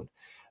tone.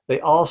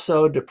 They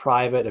also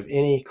deprive it of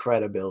any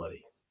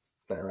credibility.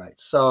 All right.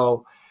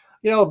 So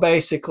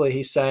Basically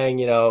he's saying,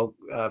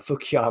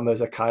 Fukuyama is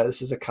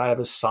this is a kind of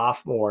a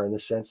sophomore in the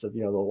sense of,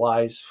 the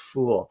wise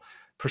fool,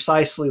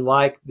 precisely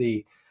like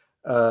the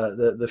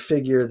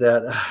figure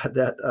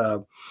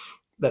that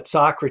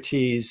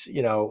Socrates,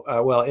 in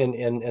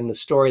the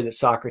story that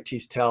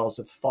Socrates tells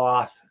of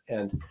Thoth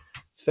and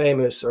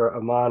Thamus or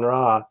Amon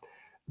Ra,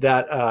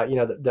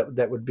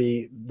 that would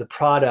be the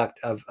product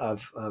of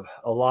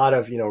a lot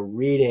of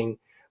reading,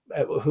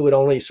 who would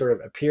only sort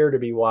of appear to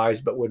be wise,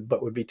 but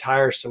would be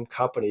tiresome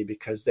company,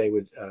 because they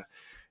would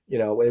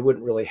they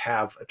wouldn't really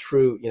have a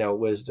true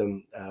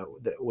wisdom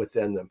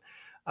within them.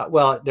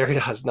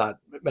 Derrida is not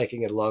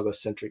making a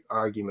logocentric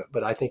argument,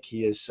 but I think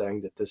he is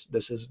saying that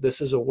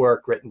this is a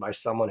work written by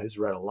someone who's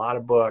read a lot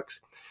of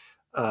books,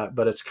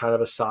 but it's kind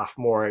of a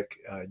sophomoric,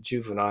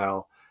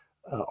 juvenile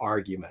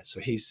argument. So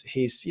he's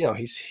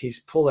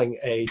pulling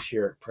age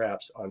here,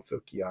 perhaps, on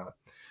Fukuyama,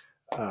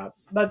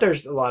 but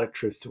there's a lot of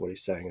truth to what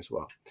he's saying as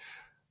well.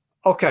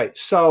 Okay,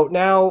 so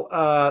now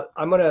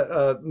I'm going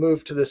to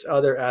move to this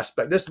other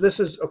aspect. This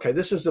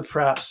is a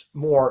perhaps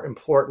more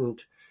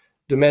important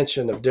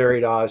dimension of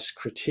Derrida's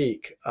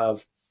critique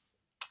of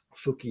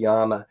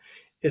Fukuyama,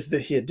 is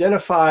that he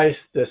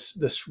identifies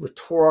this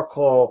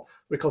rhetorical,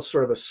 we call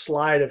sort of a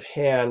sleight of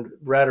hand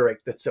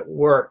rhetoric that's at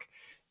work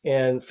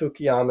in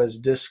Fukuyama's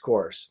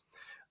discourse.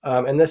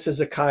 And this is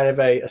a kind of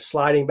a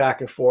sliding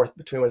back and forth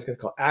between what he's going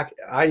to call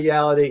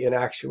ideality and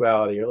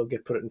actuality, or he'll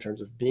put it in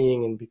terms of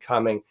being and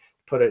becoming,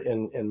 put it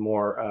in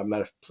more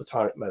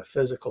Platonic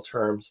metaphysical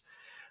terms.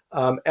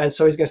 And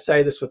so he's going to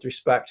say this with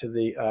respect to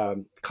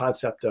the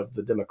concept of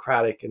the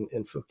democratic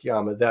in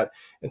Fukuyama, that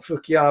in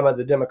Fukuyama,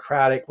 the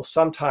democratic will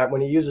sometimes,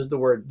 when he uses the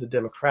word the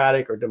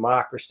democratic or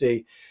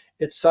democracy,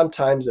 it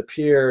sometimes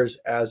appears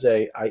as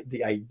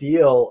the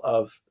ideal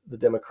of the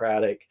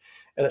democratic,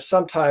 and it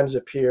sometimes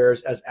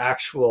appears as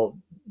actual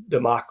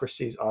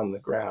democracies on the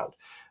ground.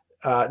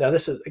 Now,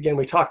 this is, again,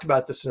 we talked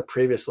about this in a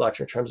previous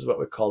lecture in terms of what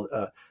we called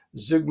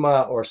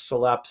zeugma or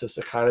solipsis,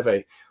 a kind of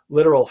a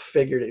literal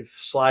figurative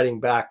sliding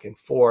back and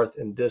forth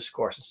in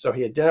discourse. And so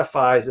he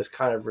identifies this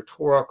kind of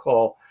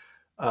rhetorical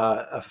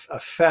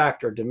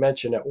effect or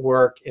dimension at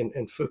work in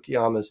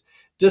Fukuyama's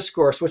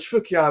discourse, which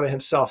Fukuyama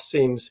himself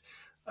seems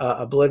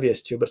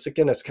oblivious to. But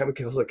again, it's kind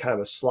of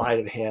a sleight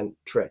of hand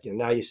trick.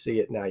 Now you see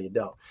it, now you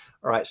don't.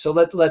 All right, so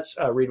let's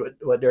read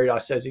what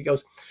Derrida says. He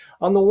goes,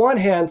 on the one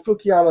hand,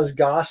 Fukuyama's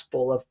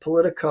gospel of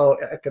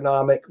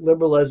politico-economic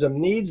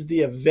liberalism needs the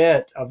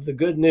event of the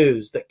good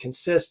news that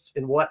consists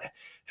in what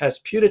has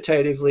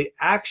putatively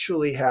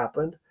actually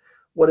happened,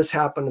 what has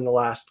happened in the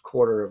last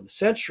quarter of the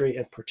century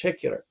in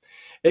particular.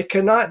 It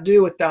cannot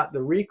do without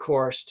the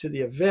recourse to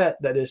the event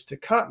that is to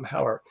come,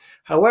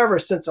 however,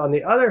 since on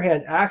the other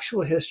hand,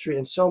 actual history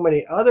and so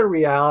many other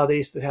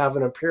realities that have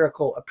an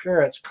empirical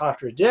appearance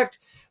contradict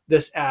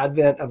this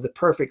advent of the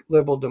perfect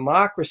liberal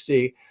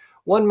democracy,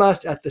 one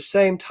must at the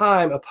same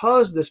time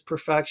oppose this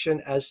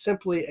perfection as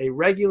simply a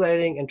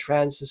regulating and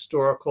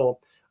transhistorical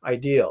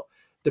ideal.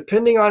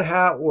 Depending on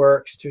how it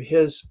works to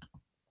his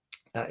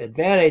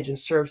advantage and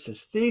serves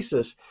his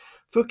thesis,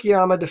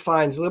 Fukuyama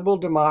defines liberal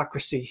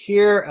democracy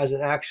here as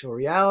an actual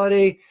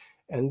reality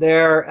and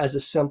there as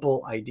a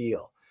simple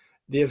ideal.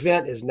 The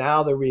event is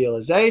now the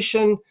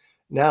realization,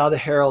 now the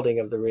heralding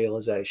of the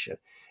realization.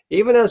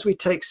 Even as we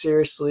take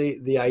seriously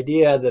the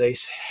idea that a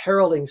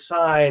heralding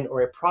sign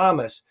or a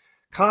promise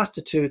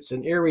constitutes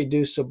an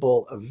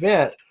irreducible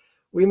event,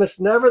 we must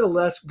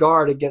nevertheless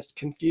guard against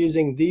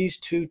confusing these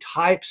two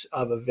types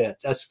of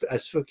events, as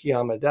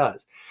Fukuyama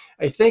does.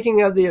 A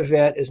thinking of the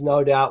event is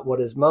no doubt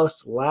what is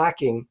most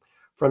lacking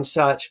from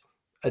such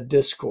a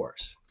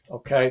discourse.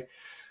 Okay,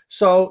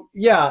 so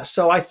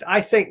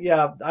I think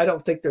I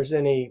don't think there's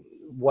any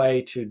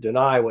way to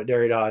deny what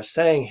Derrida is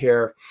saying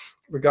here,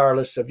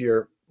 regardless of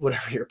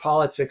whatever your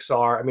politics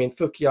are. I mean,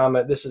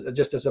 Fukuyama, this is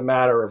just as a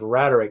matter of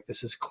rhetoric,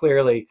 this is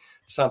clearly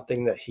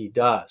something that he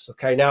does.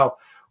 Okay, now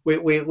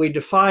we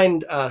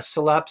defined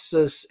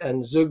solipsis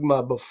and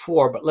zeugma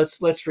before, but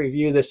let's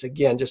review this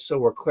again just so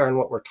we're clear on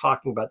what we're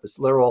talking about. This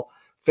literal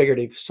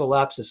figurative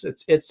solipsis.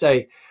 It's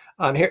a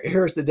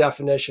here's the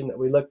definition that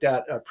we looked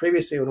at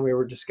previously when we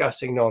were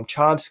discussing Noam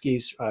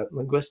Chomsky's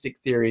linguistic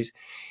theories.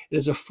 It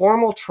is a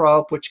formal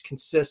trope which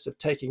consists of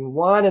taking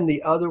one and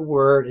the other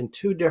word in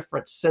two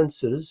different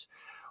senses,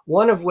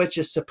 one of which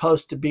is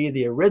supposed to be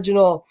the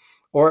original,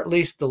 or at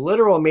least the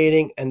literal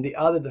meaning, and the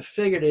other the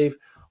figurative,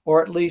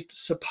 or at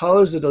least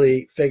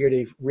supposedly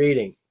figurative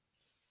reading.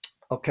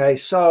 Okay,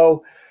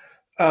 so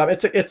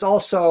it's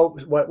also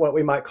what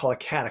we might call a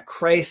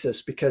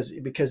catachresis, because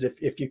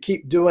if you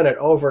keep doing it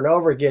over and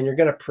over again, you're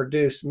going to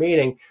produce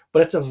meaning,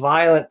 but it's a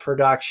violent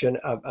production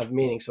of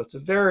meaning. So it's a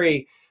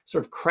very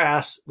sort of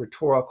crass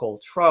rhetorical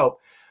trope.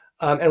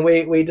 And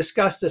we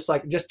discussed this,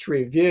 like, just to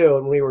review,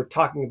 and we were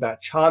talking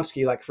about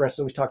Chomsky, like, for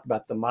instance, we talked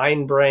about the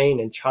mind brain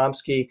and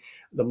Chomsky,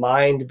 the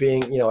mind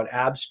being, an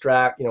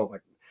abstract, kind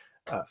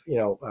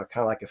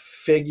of like a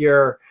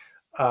figure,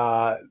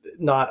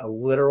 not a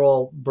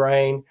literal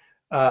brain,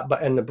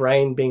 and the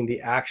brain being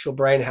the actual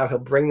brain, how he'll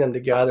bring them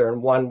together in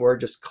one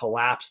word, just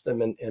collapse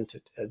them into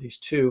these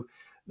two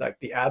like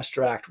the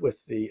abstract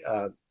with the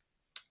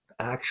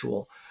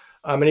actual.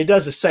 And he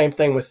does the same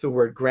thing with the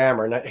word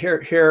grammar. Now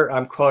here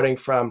I'm quoting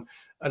from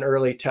an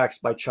early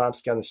text by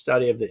Chomsky on the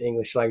study of the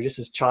English language. This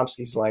is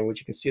Chomsky's language.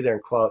 You can see there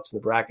in quotes in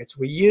the brackets.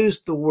 We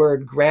use the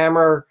word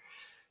grammar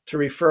to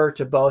refer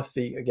to both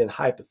the, again,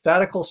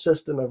 hypothetical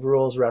system of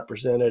rules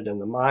represented in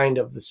the mind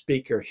of the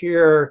speaker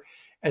here,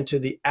 and to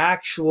the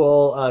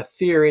actual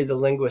theory the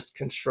linguist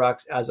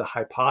constructs as a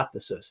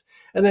hypothesis.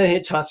 And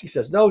then Chomsky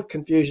says, no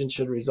confusion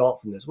should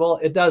result from this. Well,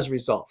 it does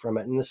result from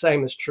it. And the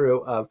same is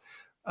true of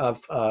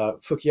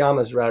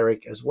Fukuyama's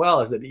rhetoric as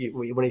well, is that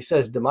when he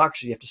says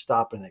democracy, you have to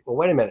stop and think, well,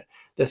 wait a minute,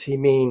 does he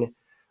mean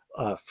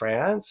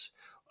France?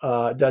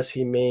 Does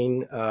he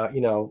mean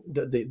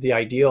the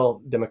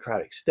ideal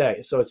democratic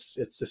state? So it's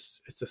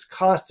this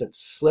constant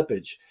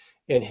slippage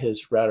in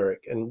his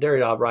rhetoric, and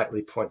Derrida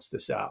rightly points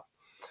this out.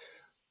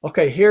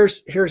 Okay,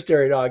 here's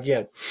Derrida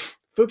again.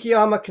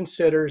 Fukuyama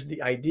considers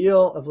the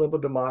ideal of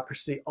liberal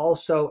democracy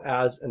also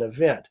as an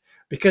event,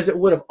 because it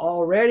would have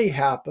already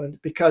happened,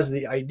 because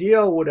the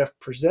ideal would have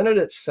presented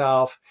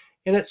itself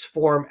in its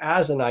form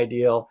as an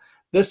ideal.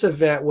 This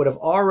event would have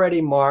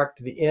already marked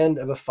the end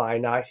of a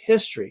finite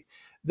history.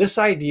 This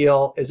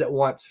ideal is at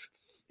once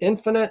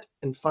infinite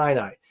and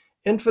finite.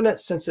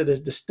 Infinite since it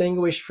is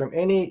distinguished from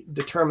any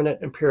determinate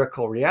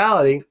empirical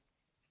reality,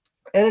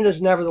 and it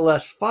is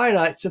nevertheless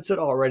finite since it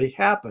already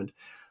happened,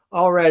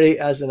 already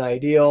as an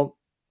ideal,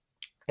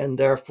 and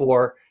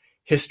therefore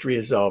history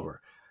is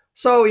over.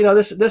 So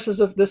this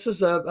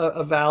is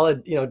a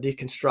valid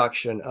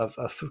deconstruction of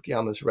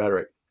Fukuyama's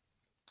rhetoric.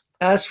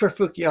 As for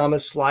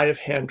Fukuyama's sleight of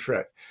hand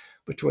trick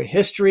between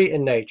history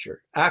and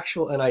nature,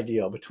 actual and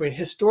ideal, between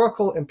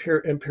historical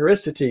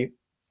empiricity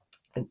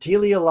and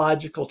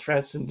teleological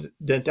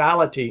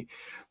transcendentality,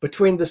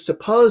 between the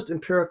supposed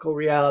empirical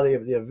reality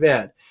of the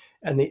event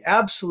and the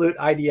absolute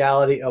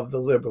ideality of the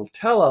liberal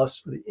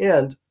telos, the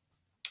end,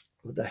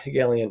 the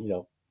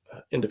Hegelian,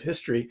 end of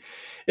history,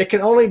 it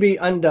can only be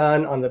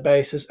undone on the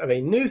basis of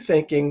a new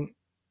thinking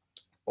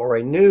or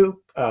a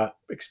new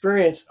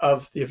experience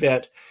of the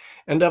event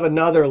and of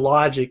another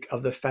logic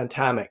of the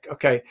phantomic.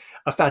 Okay,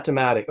 a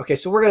phantomatic. Okay,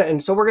 so we're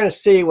gonna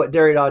see what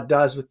Derrida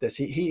does with this.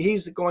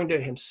 He's going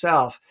to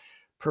himself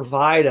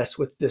provide us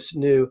with this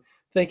new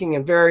thinking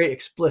in very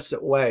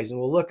explicit ways, and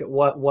we'll look at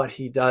what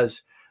he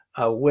does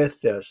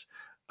with this.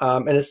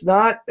 And it's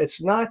not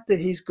that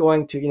he's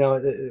going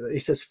to, he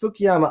says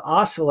Fukuyama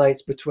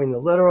oscillates between the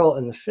literal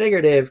and the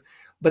figurative,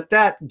 but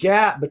that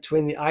gap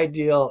between the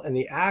ideal and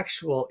the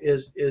actual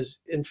is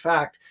in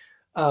fact,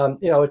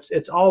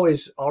 it's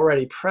always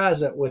already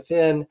present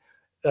within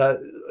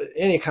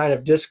any kind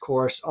of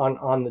discourse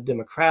on the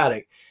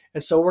democratic.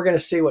 And so we're going to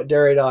see what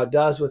Derrida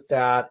does with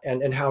that,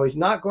 and how he's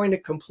not going to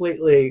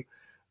completely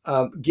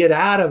get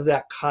out of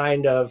that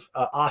kind of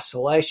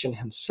oscillation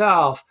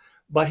himself,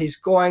 but he's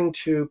going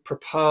to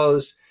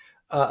propose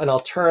an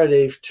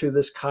alternative to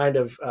this kind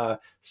of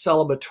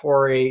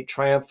celebratory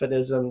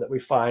triumphantism that we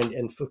find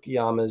in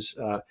Fukuyama's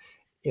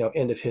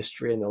end of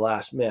history in the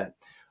last minute.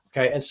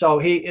 Okay, and so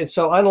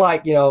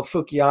unlike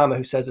Fukuyama,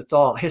 who says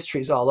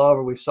history's all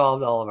over, we've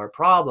solved all of our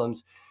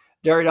problems,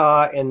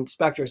 Derrida in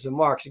Specters of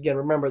Marx, again,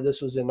 remember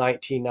this was in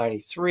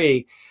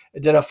 1993,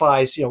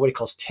 identifies what he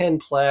calls 10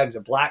 plagues,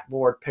 a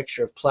blackboard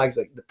picture of plagues,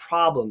 like the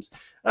problems.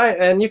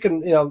 And you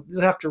can you'll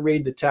have to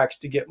read the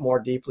text to get more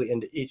deeply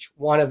into each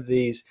one of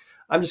these.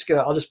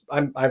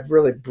 I've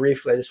really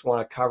briefly, I just want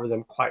to cover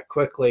them quite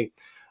quickly.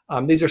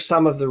 These are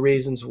some of the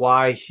reasons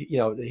why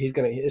he's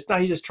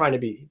just trying to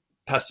be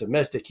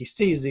pessimistic. He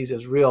sees these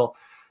as real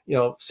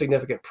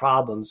significant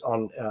problems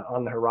on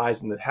the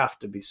horizon that have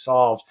to be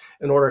solved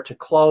in order to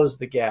close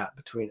the gap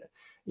between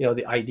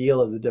the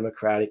ideal of the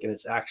democratic and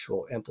its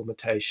actual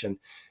implementation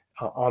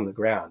on the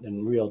ground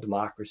in real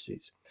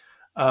democracies.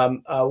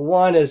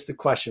 One is the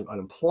question of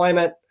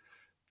unemployment.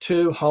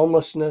 Two,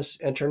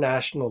 homelessness,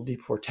 international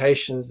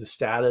deportations, the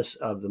status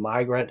of the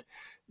migrant,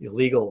 the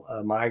illegal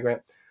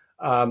migrant.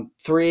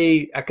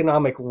 Three,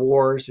 economic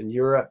wars in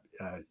Europe,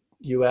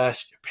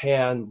 US,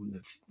 Japan,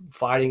 the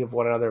fighting of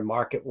one another,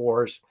 market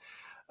wars.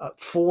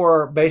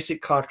 Four,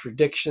 basic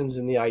contradictions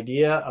in the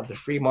idea of the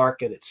free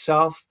market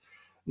itself.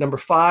 Number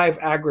five,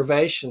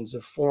 aggravations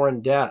of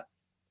foreign debt.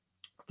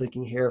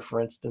 Thinking here,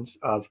 for instance,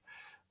 of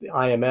the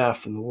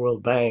IMF and the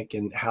World Bank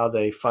and how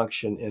they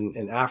function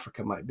in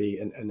Africa might be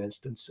an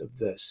instance of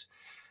this.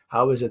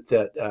 How is it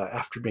that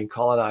after being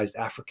colonized,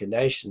 African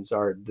nations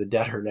are the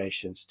debtor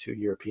nations to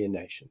European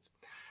nations?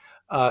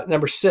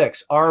 Number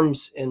six,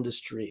 arms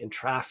industry and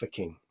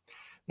trafficking.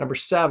 Number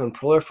seven,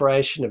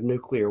 proliferation of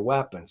nuclear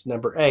weapons.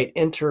 Number eight,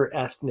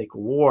 inter-ethnic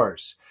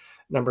wars.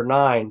 Number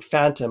nine,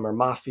 phantom or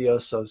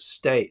mafioso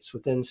states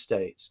within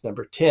states.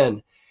 Number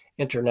 10,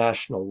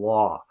 international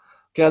law.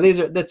 Okay,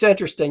 now that's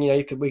interesting.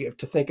 We have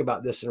to think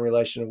about this in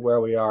relation to where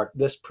we are at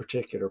this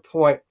particular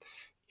point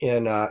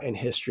in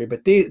history.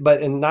 But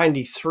in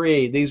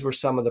 '93, these were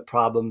some of the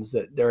problems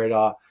that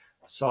Derrida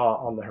saw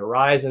on the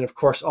horizon. Of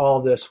course,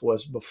 all this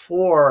was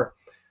before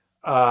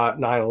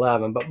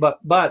 9/11.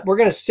 But we're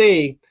going to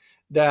see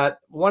that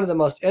one of the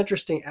most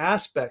interesting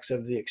aspects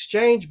of the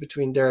exchange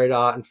between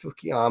Derrida and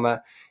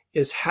Fukuyama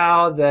is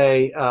how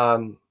they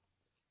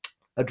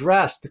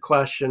address the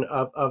question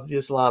of the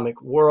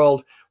Islamic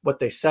world, what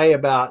they say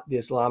about the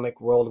Islamic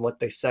world, and what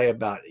they say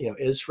about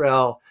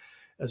Israel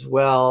as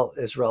well,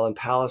 Israel and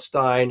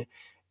Palestine.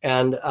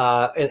 And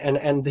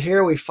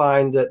here we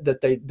find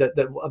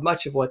that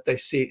much of what they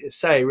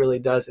say really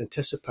does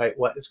anticipate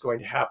what is going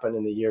to happen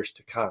in the years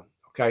to come.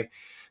 Okay,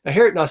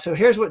 so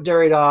here's what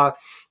Derrida,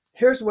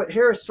 here's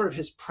sort of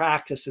his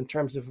practice in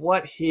terms of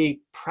what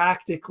he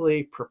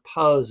practically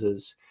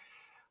proposes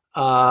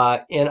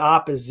in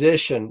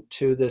opposition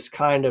to this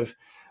kind of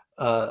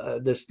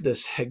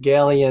this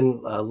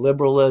Hegelian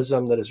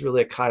liberalism that is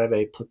really a kind of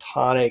a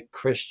Platonic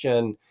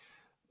Christian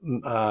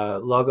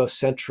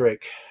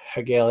logocentric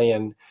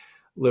Hegelian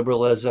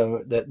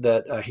liberalism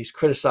that he's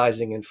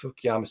criticizing in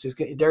Fukuyama. So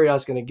Derrida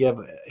is going to give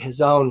his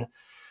own,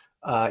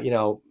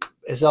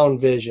 his own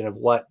vision of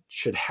what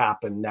should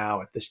happen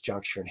now at this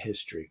juncture in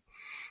history.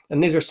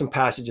 And these are some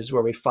passages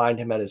where we find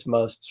him at his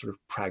most sort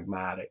of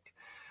pragmatic.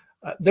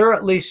 There are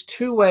at least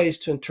two ways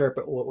to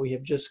interpret what we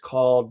have just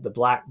called the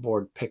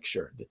blackboard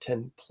picture, the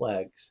 10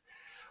 plagues.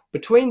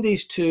 Between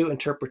these two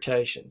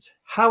interpretations,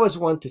 how is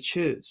one to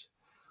choose?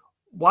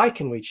 Why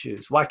can we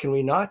choose? Why can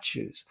we not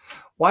choose?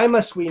 Why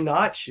must we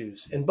not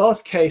choose? In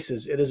both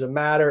cases, it is a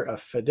matter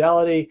of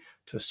fidelity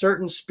to a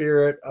certain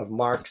spirit of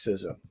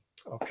Marxism.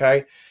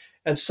 Okay,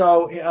 and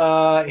so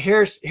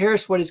here's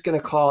what he's going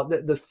to call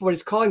what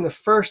he's calling the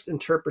first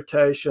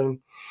interpretation.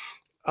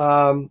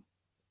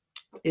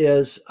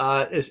 Is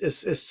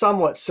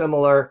somewhat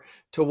similar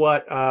to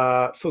what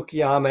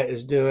Fukuyama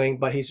is doing,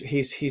 but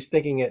he's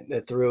thinking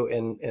it through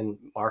in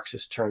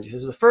Marxist terms. He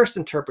says the first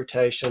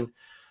interpretation,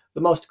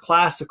 the most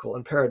classical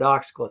and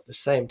paradoxical at the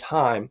same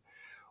time,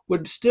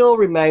 would still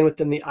remain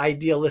within the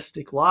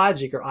idealistic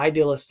logic or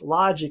idealist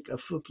logic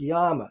of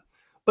Fukuyama,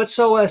 but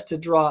so as to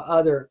draw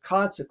other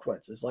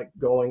consequences, like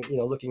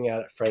looking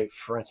at it,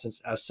 for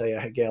instance, as say a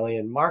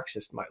Hegelian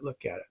Marxist might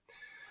look at it.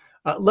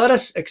 Let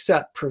us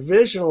accept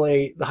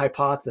provisionally the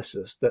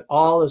hypothesis that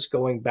all is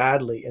going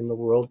badly in the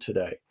world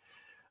today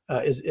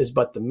is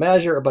but a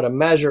measure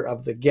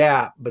of the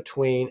gap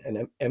between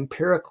an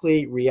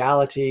empirical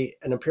reality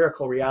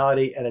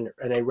and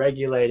a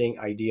regulating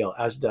ideal,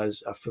 as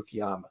does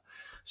Fukuyama.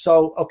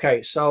 So,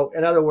 okay, so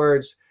in other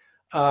words,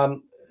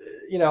 the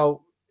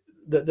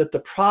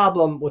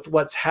problem with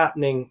what's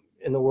happening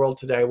in the world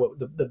today,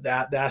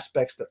 the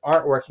aspects that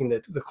aren't working,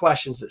 the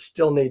questions that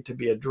still need to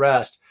be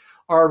addressed,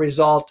 are a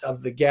result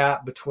of the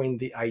gap between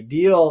the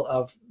ideal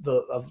of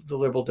the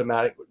liberal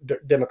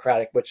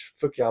democratic, which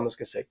Fukuyama is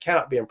going to say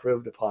cannot be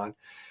improved upon,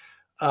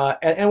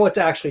 and what's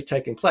actually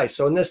taking place.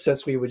 So in this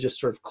sense, we would just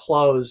sort of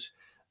close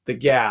the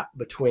gap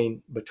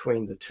between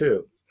the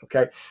two.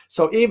 Okay,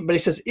 but he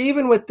says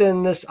even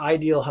within this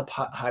ideal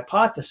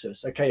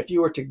hypothesis, okay, if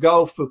you were to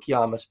go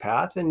Fukuyama's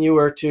path and you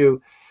were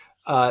to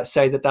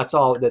say that's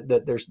all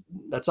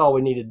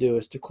we need to do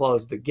is to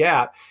close the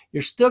gap,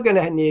 you're still going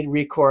to need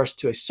recourse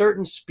to a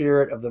certain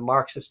spirit of the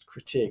Marxist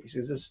critique. He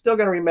says it's still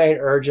going to remain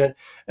urgent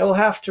and will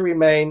have to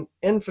remain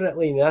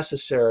infinitely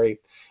necessary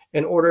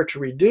in order to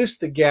reduce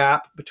the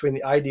gap between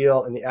the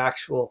ideal and the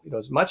actual,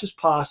 as much as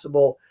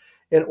possible,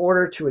 in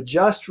order to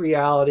adjust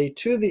reality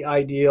to the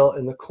ideal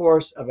in the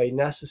course of a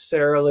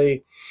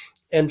necessarily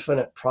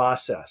infinite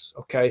process.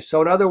 Okay,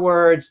 so in other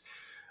words,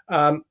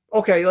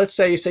 okay, let's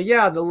say you say,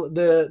 yeah,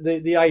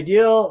 the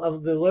ideal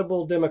of the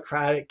liberal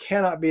democratic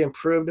cannot be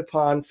improved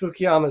upon.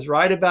 Fukuyama's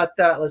right about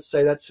that. Let's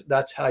say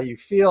that's how you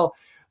feel.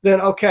 Then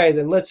okay,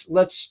 then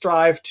let's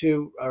strive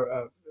to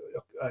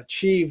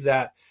achieve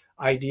that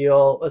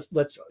ideal.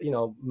 Let's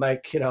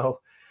make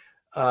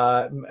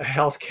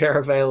healthcare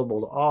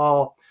available to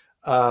all.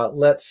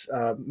 Let's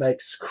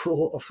make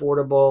school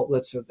affordable.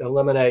 Let's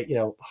eliminate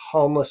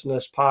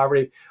homelessness,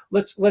 poverty.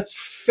 Let's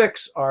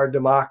fix our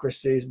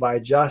democracies by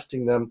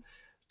adjusting them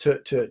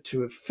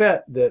to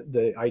fit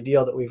the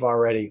ideal that we've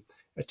already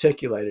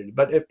articulated.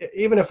 But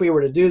even if we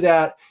were to do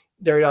that,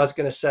 Derrida is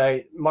going to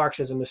say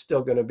Marxism is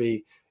still going to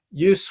be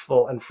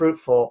useful and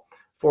fruitful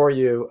for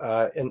you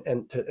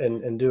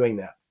in doing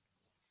that.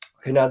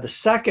 Okay, now the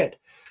second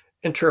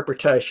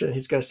interpretation,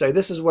 he's going to say,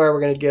 this is where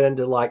we're going to get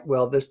into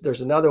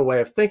there's another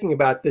way of thinking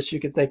about this. You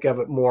can think of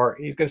it more,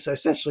 he's going to say,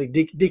 essentially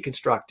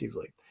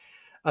deconstructively.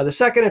 The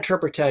second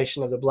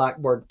interpretation of the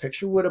blackboard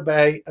picture would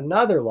obey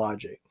another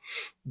logic.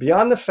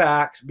 Beyond the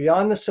facts,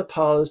 beyond the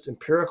supposed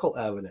empirical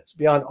evidence,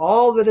 beyond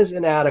all that is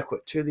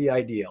inadequate to the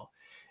ideal,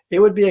 it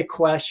would be a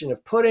question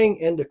of putting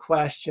into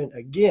question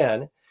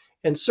again,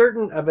 in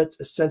certain of its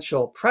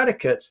essential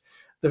predicates,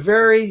 the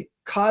very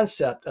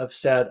concept of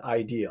said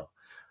ideal.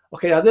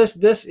 Okay, now this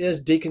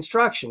is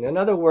deconstruction. In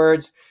other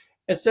words,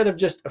 instead of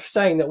just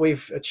saying that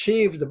we've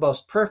achieved the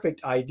most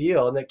perfect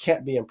ideal and that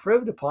can't be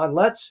improved upon,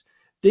 let's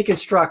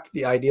deconstruct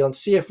the ideal and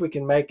see if we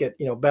can make it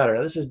better.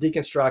 Now, this is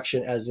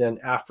deconstruction as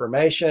in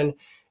affirmation.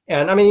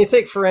 And I mean, you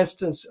think, for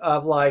instance,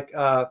 of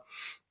the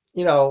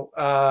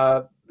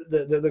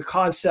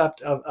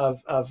concept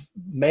of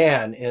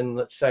man in,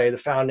 let's say, the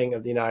founding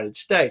of the United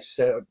States.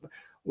 So,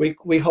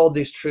 we hold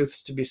these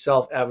truths to be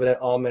self-evident.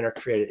 All men are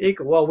created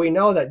equal. Well, we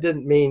know that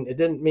didn't mean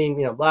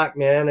black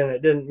men, and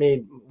it didn't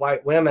mean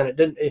white women. It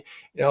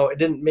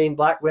didn't mean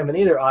black women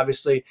either.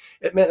 Obviously,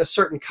 it meant a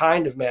certain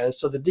kind of man. And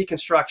so the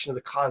deconstruction of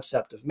the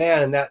concept of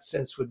man in that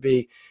sense would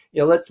be,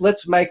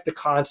 let's make the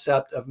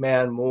concept of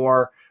man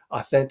more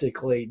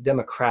authentically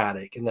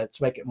democratic, and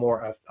let's make it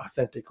more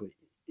authentically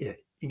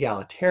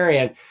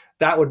egalitarian.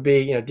 That would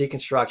be,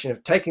 deconstruction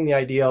of taking the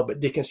ideal but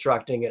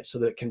deconstructing it so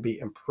that it can be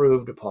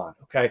improved upon.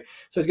 Okay,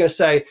 so he's going to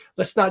say,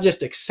 let's not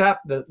just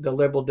accept the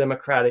liberal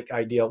democratic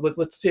ideal.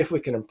 Let's see if we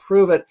can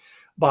improve it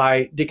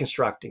by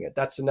deconstructing it.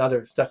 That's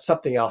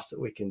something else that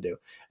we can do.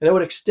 And it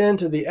would extend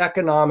to the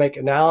economic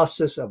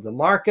analysis of the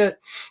market,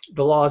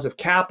 the laws of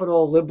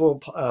capital, liberal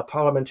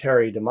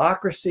parliamentary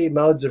democracy,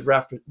 modes of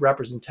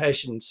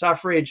representation and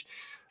suffrage,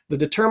 the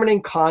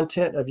determining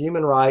content of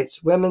human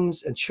rights,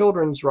 women's and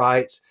children's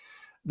rights,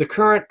 the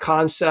current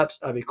concepts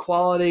of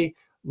equality,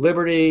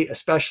 liberty,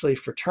 especially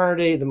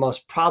fraternity, the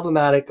most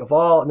problematic of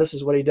all. And this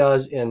is what he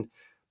does in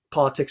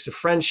Politics of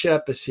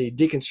Friendship, as he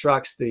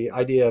deconstructs the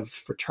idea of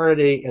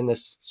fraternity in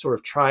this sort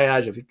of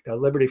triad of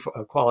liberty,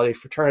 equality,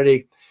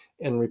 fraternity,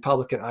 and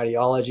Republican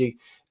ideology.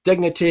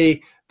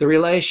 Dignity, the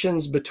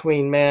relations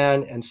between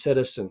man and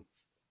citizen.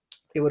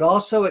 It would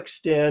also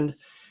extend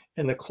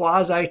in the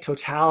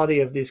quasi-totality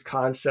of these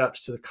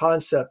concepts to the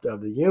concept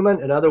of the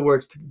human. In other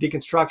words, the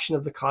deconstruction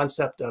of the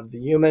concept of the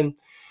human,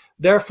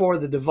 therefore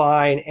the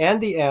divine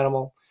and the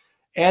animal,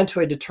 and to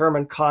a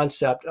determined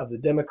concept of the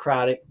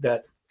democratic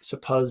that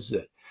supposes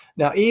it.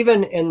 Now,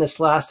 even in this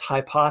last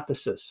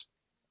hypothesis,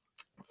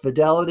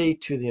 fidelity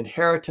to the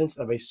inheritance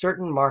of a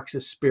certain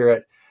Marxist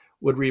spirit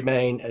would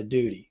remain a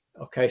duty.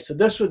 Okay, so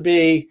this would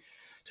be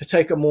to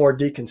take a more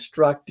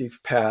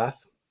deconstructive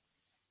path,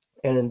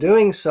 and in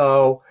doing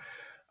so,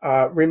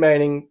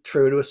 remaining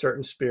true to a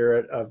certain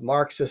spirit of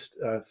Marxist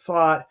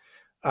thought.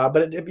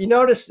 But if you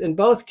notice, in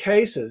both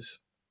cases,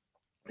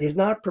 he's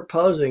not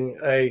proposing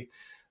a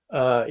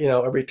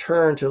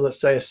return to,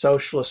 let's say, a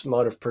socialist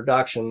mode of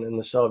production in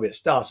the Soviet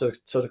style. So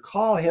to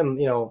call him,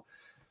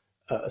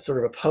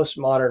 sort of a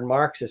postmodern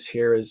Marxist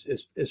here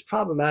is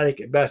problematic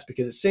at best,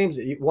 because it seems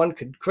that one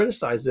could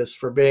criticize this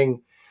for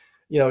being,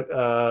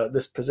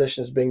 this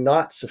position as being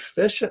not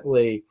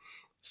sufficiently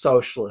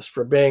socialist,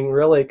 for being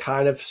really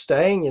kind of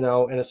staying, in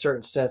a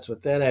certain sense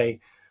within a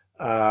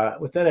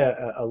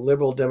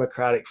liberal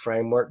democratic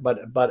framework,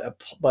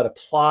 but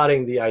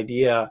applauding the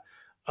idea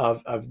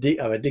of a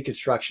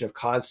deconstruction of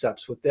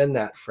concepts within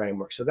that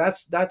framework. So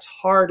that's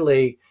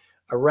hardly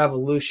a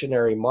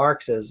revolutionary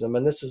Marxism,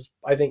 and this is,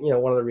 I think,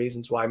 one of the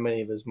reasons why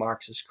many of his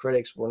Marxist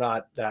critics were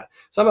not that.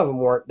 Some of them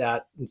weren't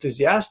that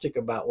enthusiastic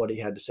about what he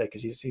had to say,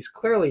 because he's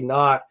clearly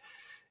not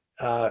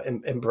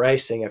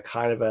embracing a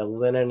kind of a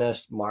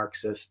Leninist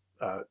Marxist,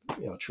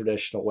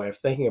 traditional way of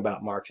thinking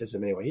about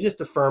Marxism. Anyway, he's just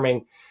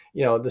affirming,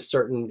 the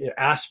certain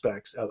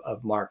aspects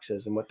of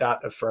Marxism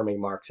without affirming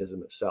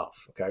Marxism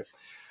itself. Okay.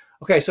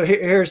 So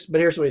here's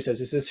what he says.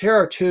 He says, here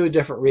are two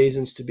different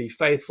reasons to be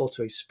faithful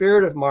to a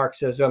spirit of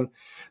Marxism.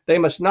 They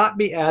must not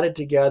be added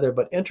together,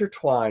 but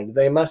intertwined.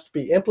 They must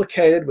be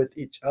implicated with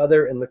each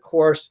other in the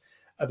course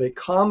of a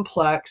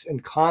complex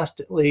and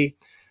constantly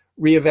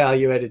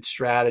reevaluated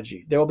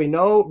strategy. There will be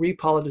no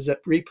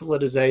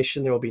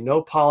repoliticization. There will be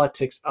no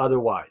politics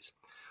otherwise.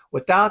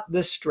 Without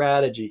this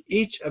strategy,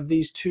 each of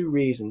these two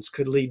reasons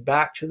could lead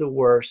back to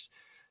worse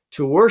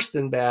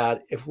than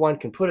bad, if one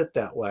can put it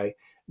that way,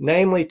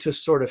 namely to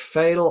sort of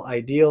fatal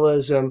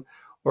idealism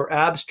or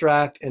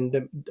abstract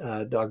and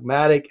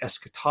dogmatic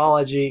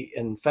eschatology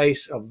in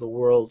face of the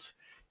world's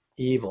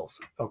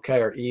evils,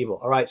 or evil.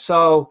 All right,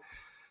 so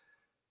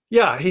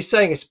yeah, he's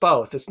saying it's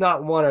both. It's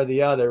not one or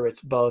the other,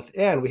 it's both.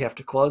 And we have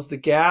to close the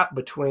gap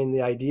between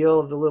the ideal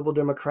of the liberal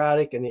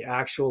democratic and the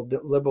actual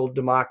liberal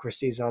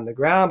democracies on the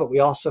ground, but we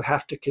also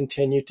have to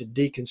continue to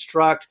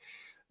deconstruct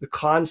the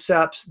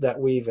concepts that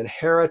we've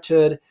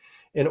inherited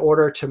in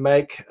order to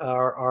make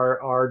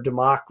our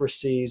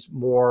democracies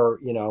more,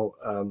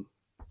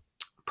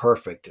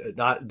 perfect.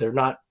 They're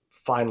not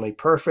finally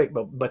perfect,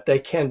 but they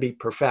can be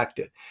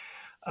perfected.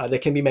 They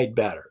can be made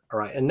better. All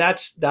right, and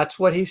that's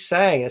what he's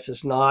saying. This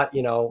is not,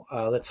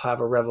 let's have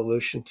a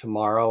revolution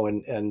tomorrow,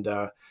 and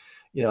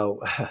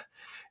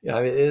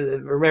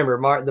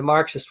remember, the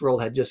Marxist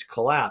world had just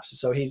collapsed.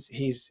 So this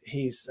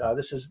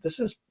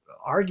is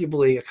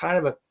arguably a kind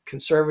of a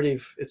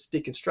conservative. It's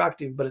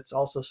deconstructive, but it's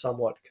also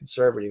somewhat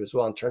conservative as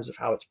well in terms of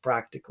how it's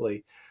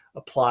practically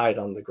applied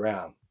on the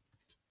ground.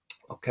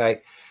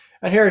 Okay,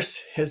 and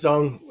here's in his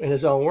own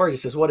words. He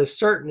says, "What is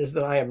certain is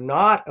that I am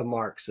not a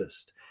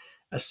Marxist.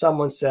 As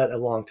someone said a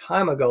long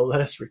time ago,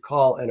 let us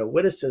recall in a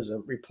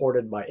witticism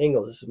reported by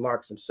Engels." This is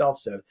Marx himself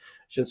said,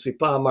 "Je ne suis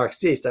pas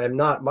Marxiste. I am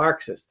not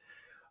Marxist."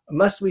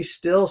 Must we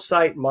still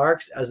cite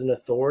Marx as an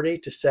authority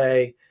to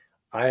say,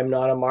 I am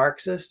not a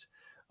Marxist?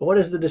 What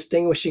is the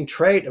distinguishing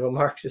trait of a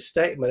Marxist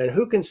statement? And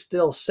who can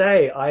still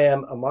say, I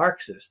am a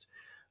Marxist?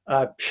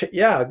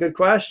 Yeah, good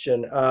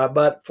question.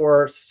 But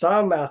for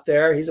some out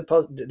there,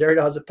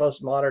 Derrida is a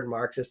postmodern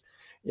Marxist.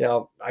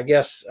 I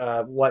guess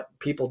what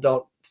people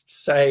don't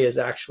say is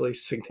actually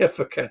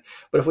significant.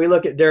 But if we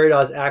look at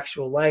Derrida's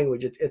actual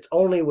language, it's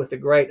only with a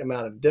great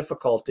amount of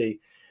difficulty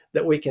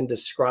that we can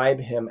describe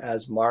him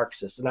as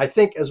Marxist. And I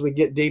think as we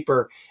get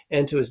deeper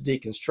into his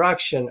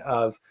deconstruction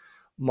of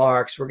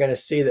Marx, we're going to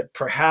see that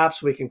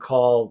perhaps we can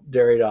call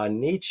Derrida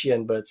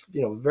Nietzschean, but it's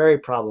very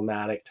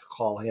problematic to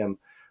call him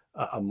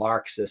a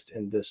Marxist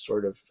in this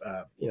sort of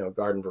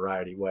garden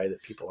variety way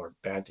that people are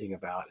banting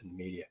about in the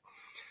media.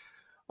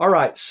 All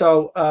right,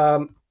 so I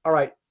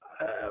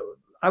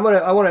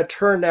want to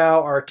turn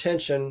now our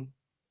attention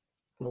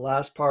in the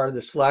last part of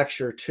this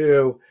lecture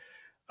to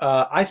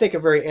I think a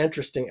very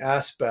interesting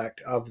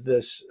aspect of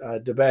this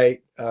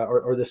debate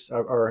or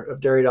of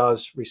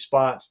Derrida's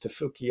response to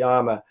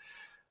Fukuyama.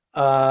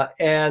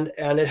 And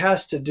it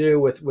has to do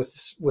with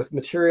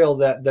material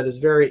that is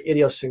very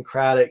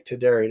idiosyncratic to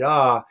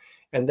Derrida,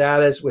 and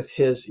that is with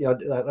his,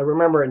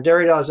 remember in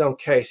Derrida's own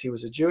case, he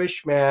was a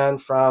Jewish man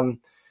from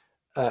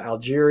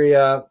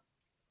Algeria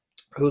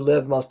who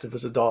lived most of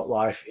his adult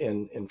life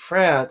in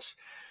France.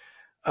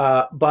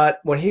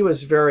 But when he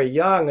was very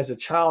young, as a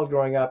child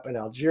growing up in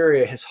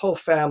Algeria, his whole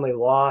family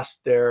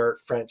lost their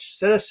French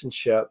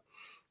citizenship,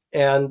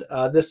 and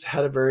this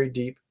had a very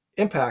deep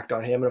impact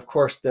on him. And of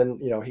course, then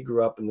he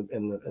grew up in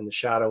the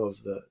shadow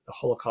of the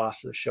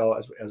Holocaust or the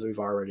Shoah, as we've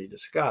already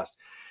discussed.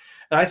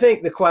 And I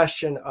think the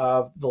question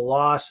of the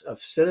loss of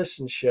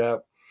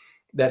citizenship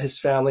that his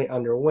family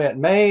underwent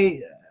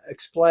may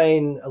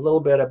explain a little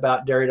bit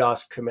about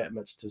Derrida's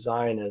commitments to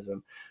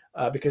Zionism,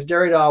 because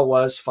Derrida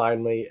was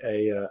finally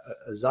a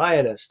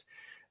Zionist,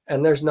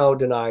 and there's no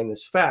denying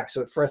this fact.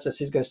 So, for instance,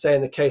 he's going to say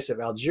in the case of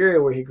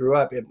Algeria, where he grew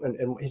up,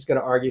 and he's going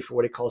to argue for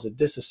what he calls a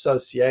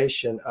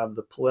disassociation of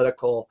the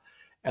political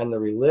and the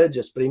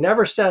religious, but he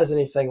never says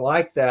anything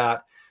like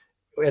that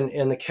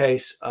in the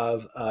case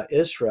of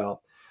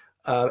Israel.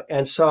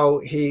 And so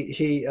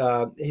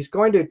he's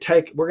going to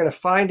take, we're going to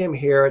find him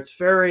here. It's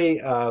very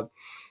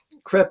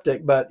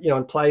cryptic, but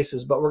in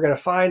places, but we're going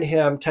to find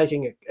him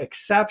taking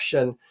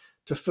exception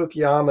to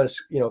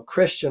Fukuyama's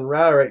Christian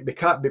rhetoric,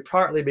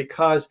 partly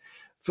because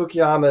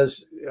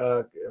Fukuyama's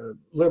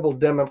liberal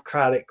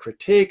democratic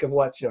critique of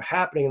what's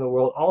happening in the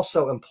world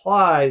also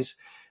implies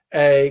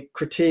a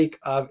critique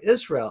of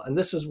Israel, and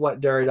this is what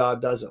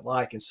Derrida doesn't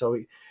like, and so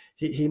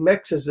he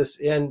mixes this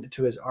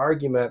into his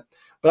argument.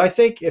 But I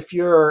think if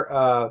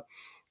you're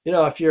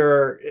if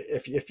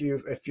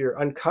you're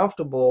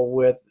uncomfortable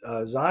with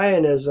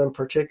Zionism,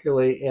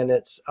 particularly in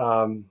its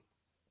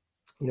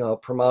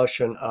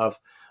promotion of,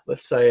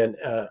 let's say,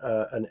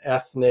 an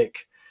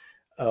ethnic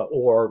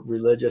or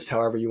religious,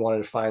 however you want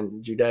to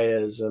define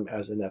Judaism,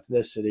 as an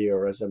ethnicity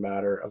or as a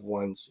matter of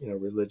one's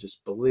religious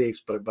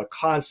beliefs, but a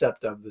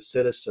concept of the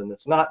citizen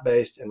that's not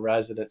based in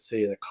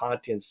residency in a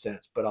Kantian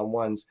sense, but on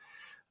one's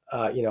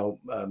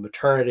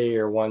maternity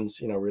or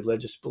one's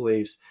religious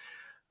beliefs,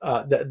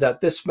 that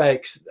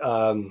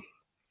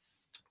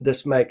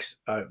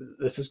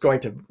this is going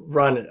to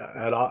run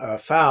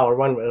afoul or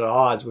run at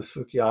odds with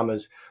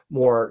Fukuyama's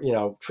more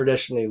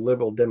traditionally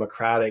liberal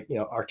democratic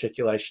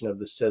articulation of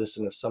the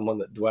citizen as someone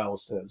that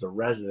dwells as a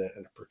resident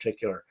in a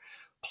particular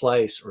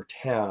place or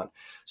town.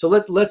 So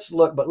let's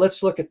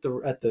look at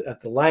the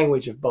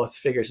language of both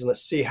figures, and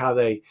let's see how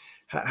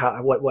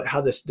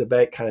this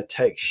debate kind of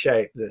takes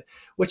shape,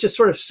 which is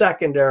sort of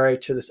secondary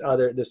to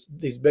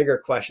these bigger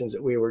questions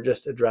that we were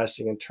just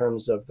addressing in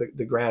terms of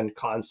the grand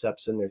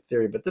concepts in their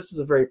theory. But this is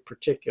a very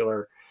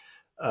particular,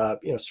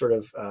 sort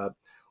of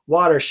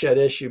watershed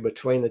issue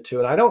between the two.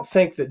 And I don't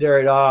think that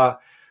Derrida,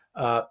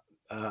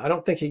 I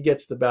don't think he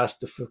gets the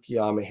best of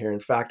Fukuyama here. In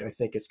fact, I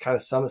think it's kind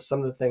of some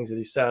of the things that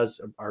he says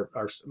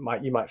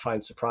you might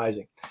find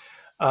surprising.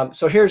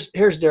 So here's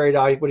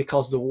Derrida, what he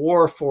calls the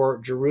war for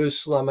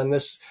Jerusalem, and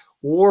this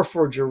war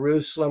for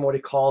Jerusalem, what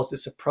he calls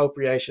this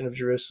appropriation of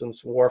Jerusalem,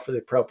 this war for the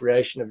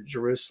appropriation of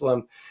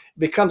Jerusalem,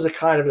 becomes a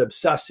kind of an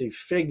obsessive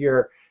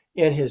figure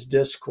in his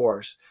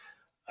discourse.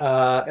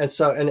 And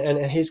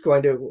he's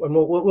going to, and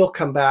we'll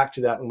come back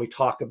to that when we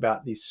talk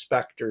about these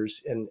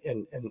specters in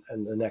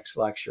the next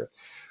lecture.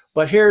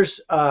 But here's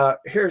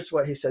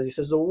what he says. He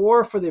says, the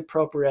war for the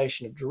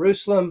appropriation of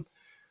Jerusalem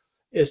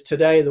is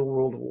today the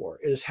world war.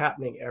 It is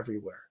happening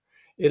everywhere.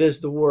 It is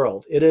the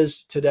world. It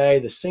is today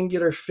the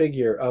singular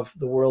figure of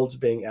the world's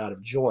being out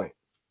of joint.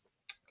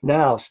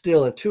 Now,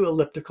 still in too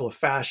elliptical a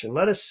fashion,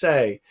 let us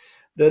say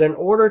that in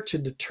order to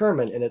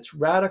determine in its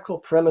radical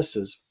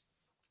premises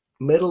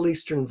Middle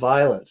Eastern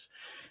violence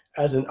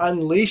as an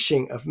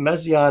unleashing of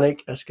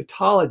messianic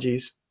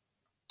eschatologies,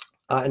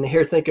 and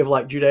here think of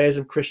like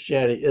Judaism,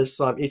 Christianity,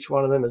 Islam, each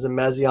one of them is a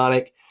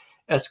messianic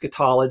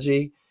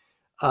eschatology.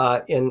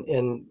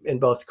 In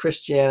both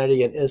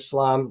Christianity and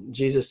Islam,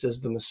 Jesus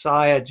is the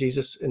Messiah.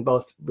 Jesus in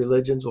both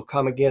religions will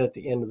come again at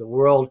the end of the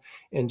world.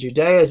 In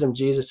Judaism,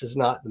 Jesus is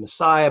not the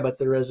Messiah, but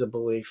there is a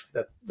belief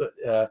that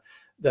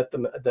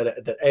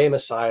a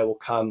Messiah will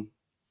come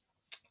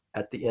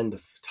at the end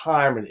of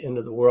time or the end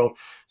of the world.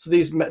 So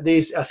these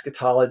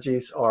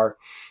eschatologies are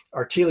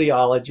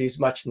teleologies,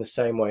 much in the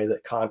same way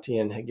that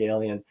Kantian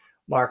Hegelian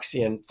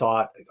Marxian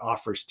thought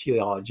offers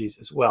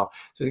teleologies as well.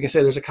 So you can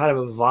say there's a kind of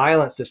a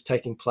violence that's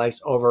taking place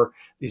over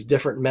these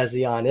different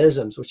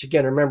messianisms, which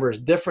again, remember,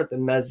 is different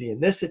than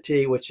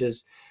messianicity, which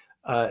is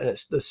and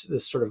it's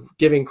this sort of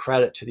giving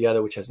credit to the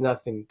other, which has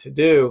nothing to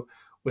do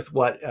with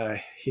what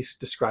he's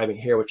describing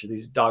here, which are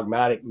these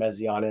dogmatic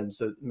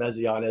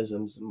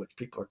messianisms in which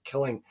people are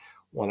killing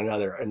one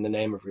another in the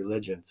name of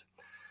religions,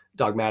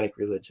 dogmatic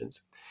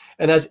religions.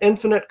 And as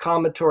infinite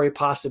combinatory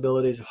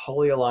possibilities of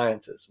holy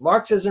alliances,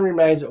 Marxism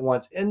remains at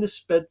once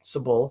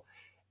indispensable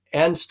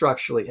and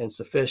structurally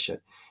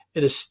insufficient.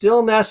 It is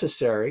still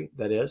necessary,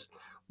 that is,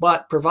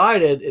 but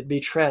provided it be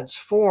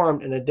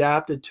transformed and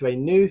adapted to a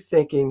new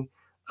thinking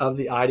of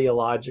the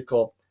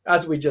ideological,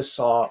 as we just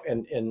saw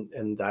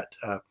in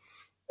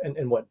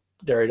what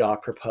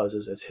Derrida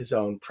proposes as his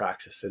own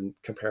praxis in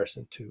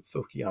comparison to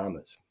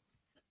Fukuyama's.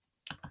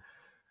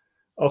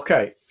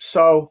 Okay,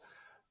 so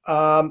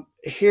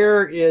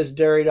here is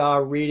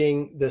Derrida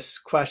reading this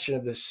question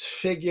of this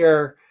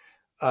figure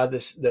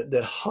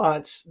that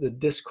haunts the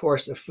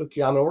discourse of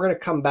Fukuyama. We're going to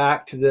come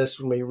back to this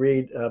when we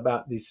read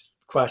about these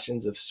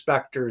questions of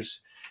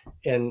specters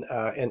in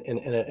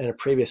a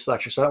previous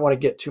lecture. So I don't want to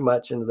get too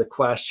much into the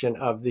question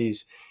of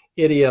these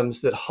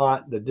idioms that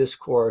haunt the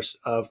discourse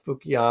of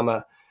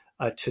Fukuyama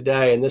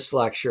today in this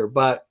lecture.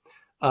 But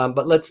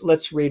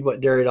let's read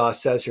what Derrida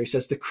says here. He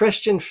says, the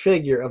Christian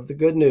figure of the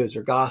good news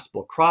or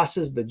gospel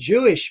crosses the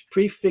Jewish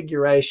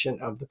prefiguration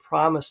of the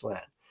promised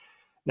land.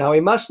 Now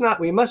we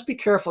must be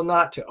careful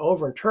not to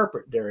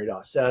overinterpret,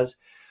 Derrida says,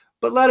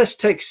 but let us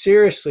take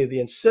seriously the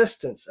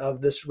insistence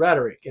of this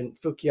rhetoric in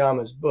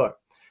Fukuyama's book.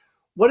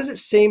 What does it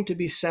seem to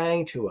be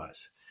saying to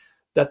us?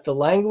 That the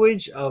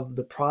language of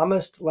the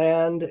promised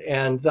land,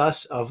 and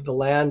thus of the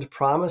land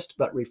promised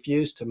but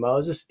refused to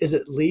Moses, is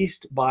at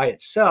least by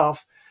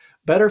itself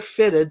better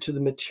fitted to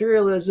the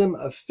materialism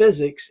of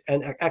physics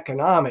and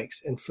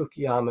economics in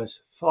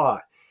Fukuyama's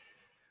thought.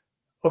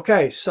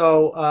 Okay,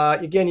 so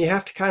again, you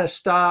have to kind of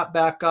stop,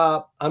 back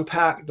up,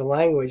 unpack the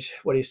language,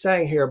 what he's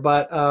saying here.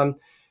 But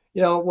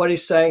what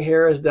he's saying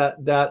here is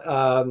that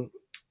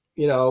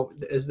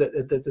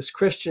this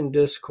Christian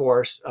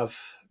discourse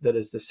that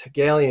is this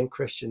Hegelian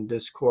Christian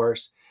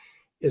discourse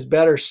is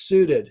better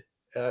suited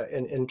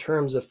in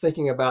terms of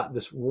thinking about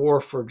this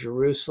war for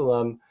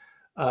Jerusalem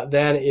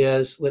than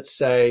is, let's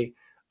say,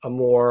 a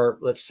more,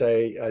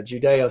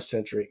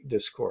 Judeo-centric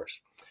discourse.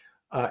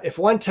 If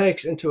one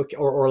takes into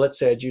account, or let's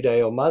say a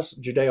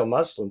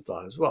Judeo-Muslim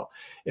thought as well,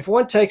 if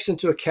one takes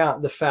into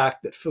account the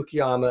fact that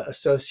Fukuyama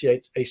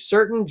associates a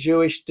certain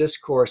Jewish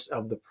discourse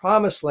of the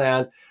promised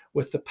land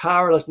with the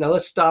powerless. Now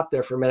let's stop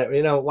there for a minute.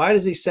 Why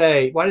does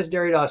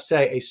Derrida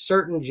say a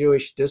certain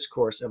Jewish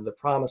discourse of the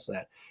promised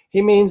land?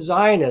 He means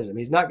Zionism.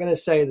 He's not going to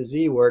say the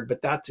Z word,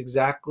 but that's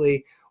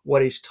exactly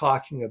what he's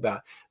talking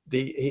about.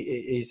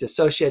 He's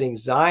associating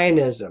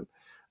Zionism,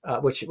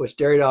 which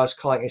Derrida is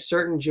calling a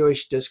certain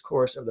Jewish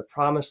discourse of the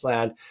promised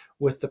land,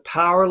 with the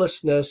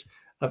powerlessness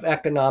of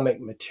economic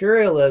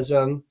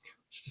materialism,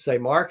 to say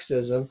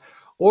Marxism,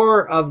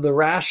 or of the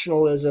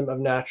rationalism of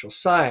natural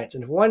science.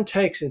 And if one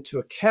takes into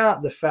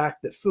account the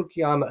fact that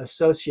Fukuyama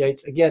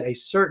associates, again, a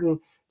certain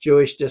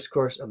Jewish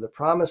discourse of the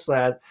promised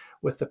land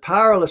with the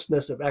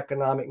powerlessness of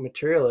economic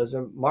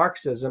materialism,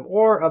 Marxism,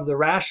 or of the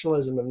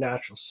rationalism of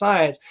natural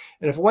science,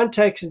 and if one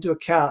takes into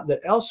account that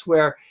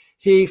elsewhere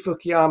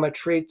Fukuyama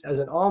treats as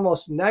an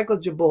almost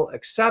negligible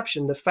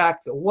exception the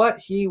fact that what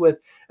he with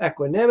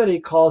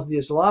equanimity calls the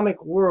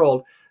Islamic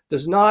world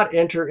does not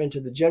enter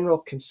into the general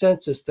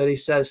consensus that he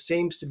says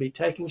seems to be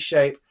taking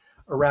shape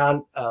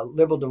around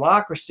liberal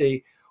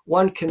democracy,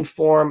 one can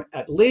form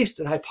at least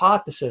an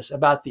hypothesis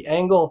about the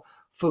angle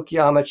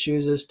Fukuyama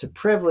chooses to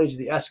privilege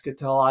the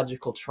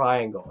eschatological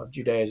triangle of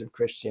Judaism,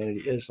 Christianity,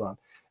 Islam.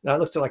 Now, it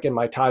looks like in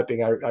my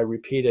typing, I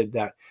repeated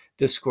that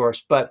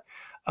discourse, but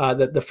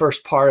the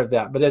first part of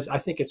that. But I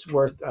think it's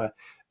worth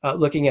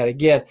looking at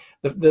again.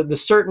 The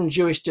certain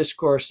Jewish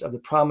discourse of the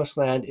Promised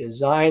Land is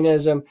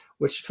Zionism,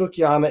 which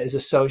Fukuyama is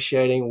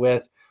associating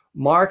with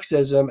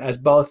Marxism as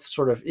both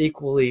sort of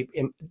equally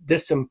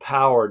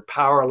disempowered,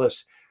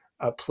 powerless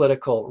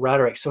political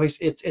rhetoric. So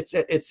it's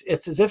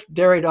as if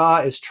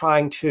Derrida is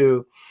trying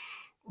to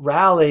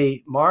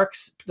rally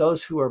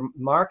those who are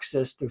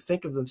Marxists, who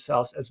think of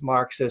themselves as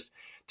Marxists,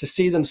 to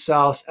see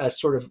themselves as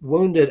sort of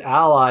wounded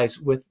allies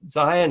with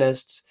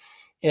Zionists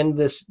in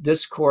this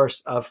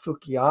discourse of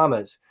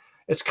Fukuyama's.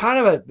 It's kind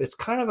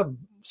of a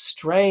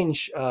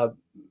strange.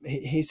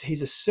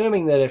 He's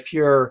assuming that if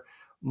you're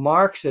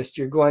Marxist,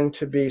 you're going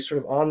to be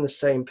sort of on the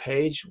same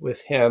page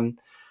with him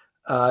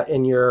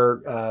in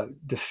your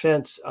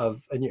defense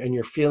of, in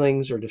your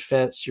feelings or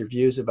defense, your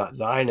views about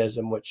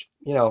Zionism, which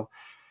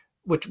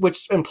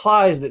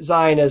implies that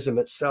Zionism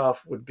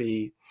itself would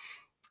be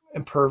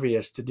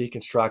impervious to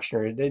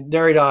deconstruction.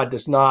 Derrida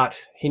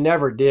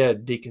never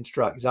did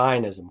deconstruct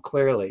Zionism,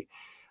 clearly.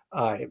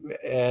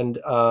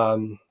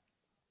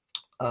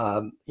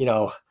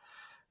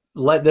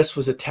 This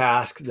was a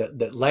task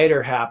that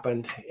later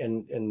happened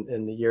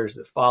in the years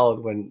that followed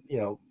when,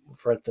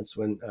 for instance,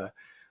 when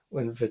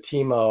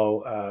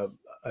Vittimo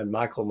and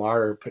Michael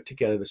Martyr put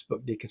together this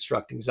book,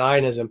 Deconstructing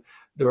Zionism,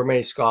 there were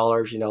many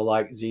scholars,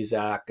 like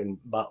Zizek and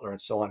Butler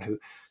and so on,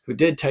 who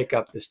did take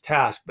up this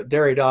task, but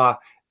Derrida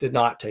did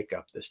not take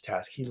up this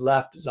task. He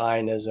left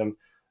Zionism,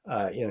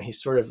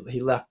 he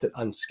left it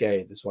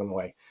unscathed, is one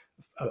way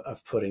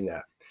of putting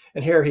that.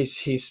 And here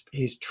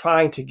he's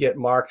trying to get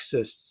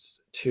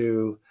Marxists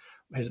to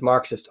his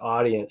Marxist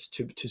audience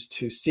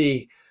to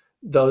see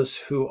those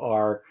who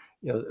are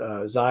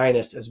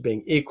Zionists as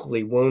being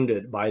equally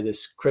wounded by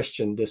this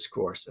Christian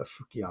discourse of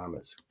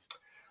Fukuyama's.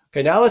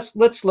 Okay, now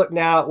let's look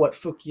now at what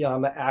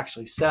Fukuyama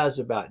actually says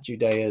about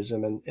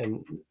Judaism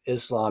and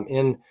Islam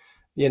in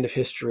The End of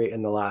History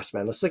and The Last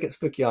Man. Let's look at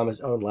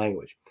Fukuyama's own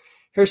language.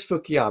 Here's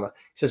Fukuyama.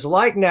 He says,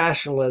 like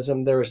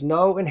nationalism, there is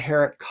no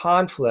inherent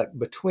conflict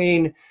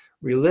between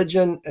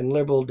religion and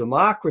liberal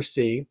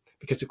democracy,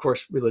 because of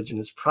course religion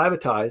is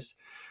privatized,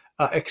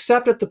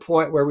 except at the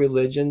point where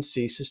religion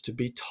ceases to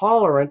be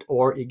tolerant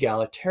or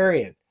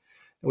egalitarian.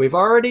 We've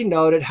already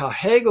noted how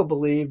Hegel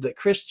believed that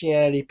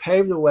Christianity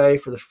paved the way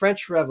for the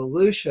French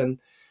Revolution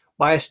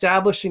by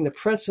establishing the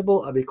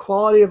principle of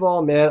equality of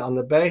all men on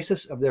the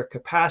basis of their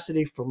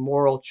capacity for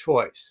moral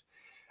choice.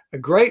 A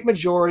great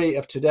majority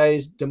of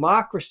today's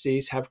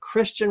democracies have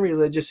Christian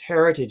religious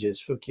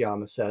heritages,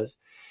 Fukuyama says.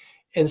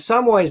 In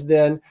some ways,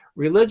 then,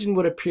 religion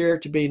would appear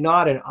to be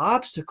not an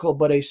obstacle,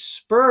 but a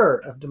spur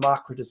of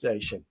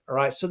democratization. All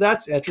right, so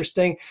that's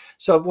interesting.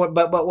 So,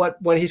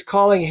 when he's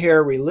calling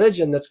here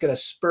religion that's going to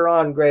spur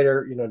on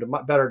greater,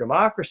 better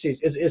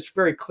democracies, is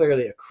very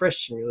clearly a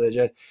Christian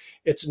religion.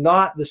 It's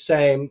not the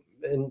same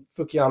in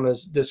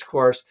Fukuyama's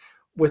discourse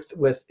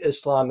with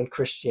Islam and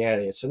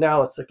Christianity. And so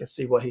now let's look and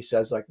see what he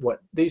says, like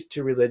what these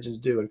two religions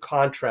do in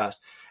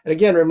contrast. And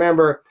again,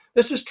 remember,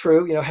 this is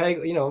true.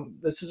 Hegel,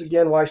 this is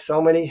again why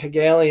so many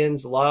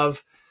Hegelians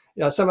love,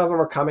 some of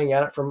them are coming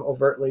at it from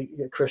overtly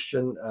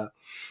Christian,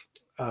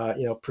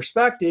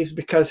 perspectives,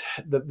 because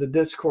the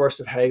discourse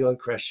of Hegel and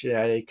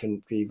Christianity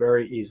can be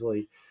very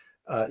easily,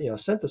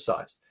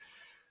 synthesized.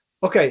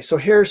 Okay, so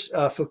here's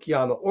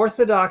Fukuyama.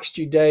 Orthodox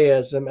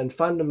Judaism and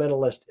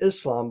fundamentalist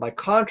Islam, by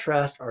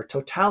contrast, are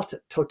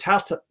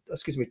totalistic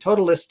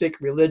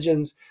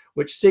religions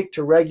which seek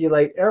to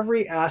regulate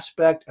every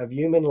aspect of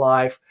human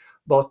life,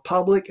 both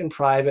public and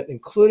private,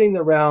 including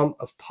the realm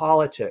of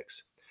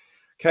politics.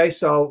 Okay,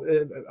 so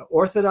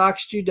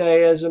Orthodox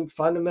Judaism,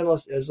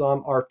 fundamentalist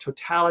Islam are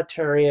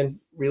totalitarian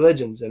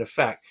religions in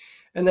effect.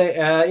 And they,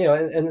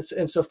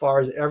 insofar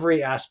as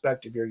every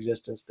aspect of your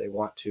existence they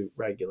want to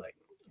regulate.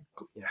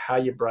 How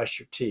you brush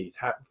your teeth,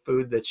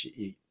 food that you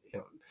eat.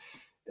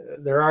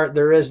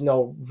 There is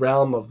no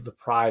realm of the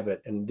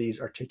private in these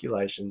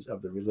articulations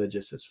of the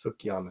religious, as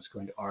Fukuyama is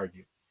going to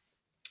argue.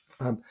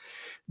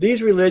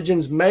 These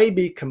religions may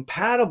be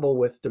compatible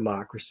with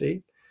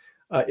democracy.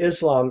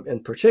 Islam,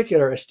 in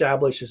particular,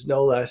 establishes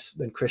no less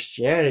than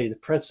Christianity the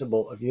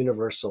principle of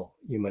universal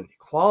human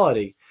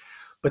equality.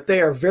 But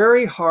they are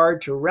very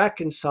hard to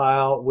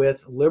reconcile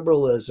with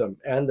liberalism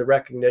and the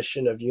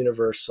recognition of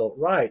universal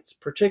rights,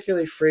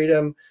 particularly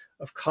freedom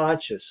of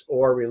conscience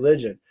or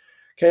religion.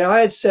 Okay, now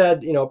I had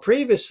said,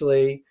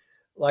 previously,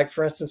 like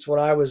for instance, when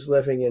I was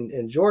living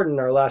in Jordan,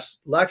 our last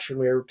lecture,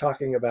 we were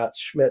talking about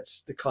Schmitt's,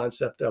 the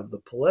concept of the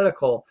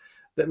political,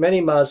 that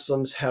many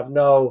Muslims have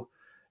no,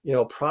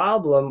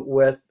 problem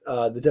with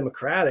the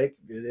democratic.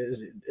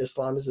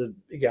 Islam is an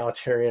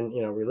egalitarian,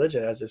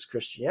 religion, as is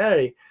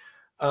Christianity.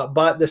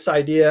 But this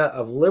idea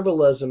of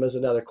liberalism is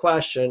another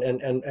question,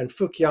 and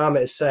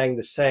Fukuyama is saying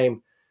the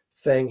same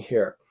thing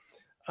here.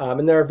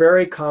 And there are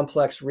very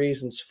complex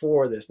reasons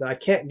for this. Now, I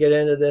can't get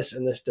into this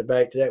in this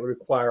debate today. It would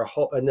require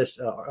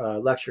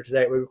lecture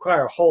today. It would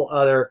require a whole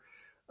other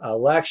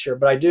lecture.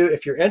 But I do,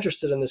 if you're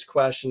interested in this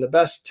question, the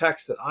best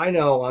text that I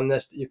know on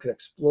this that you can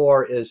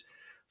explore is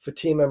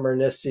Fatima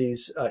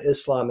Mernissi's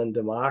Islam and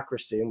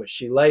Democracy, in which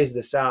she lays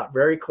this out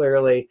very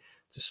clearly.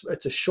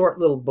 It's a short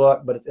little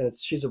book, but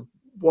she's a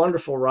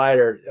wonderful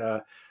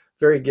writer,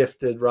 very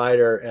gifted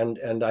writer,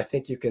 and I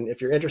think you can,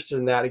 if you're interested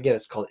in that, again,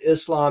 it's called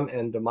Islam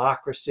and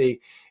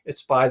Democracy.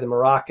 It's by the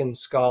Moroccan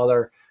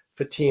scholar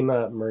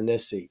Fatima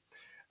Mernissi,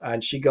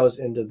 and she goes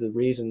into the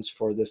reasons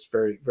for this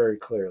very, very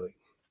clearly.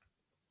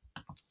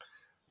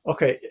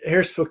 Okay,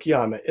 here's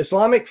Fukuyama.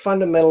 Islamic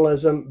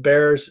fundamentalism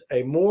bears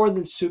a more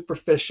than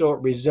superficial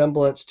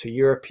resemblance to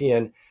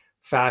European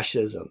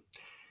fascism.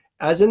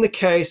 As in the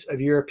case of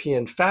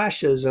European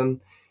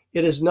fascism,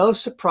 it is no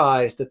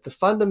surprise that the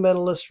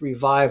fundamentalist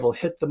revival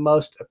hit the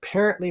most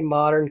apparently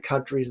modern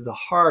countries the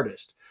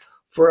hardest,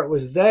 for it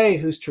was they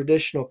whose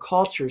traditional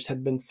cultures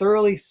had been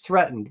thoroughly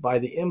threatened by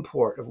the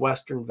import of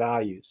Western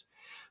values.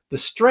 The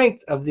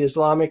strength of the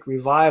Islamic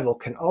revival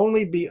can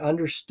only be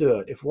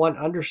understood if one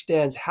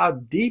understands how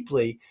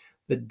deeply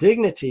the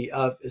dignity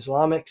of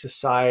Islamic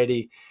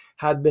society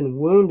had been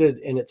wounded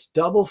in its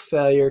double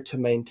failure to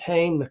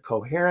maintain the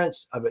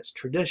coherence of its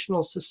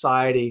traditional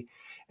society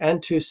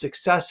and to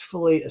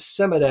successfully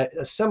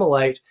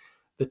assimilate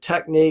the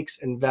techniques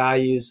and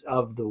values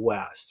of the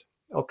West.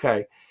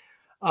 Okay,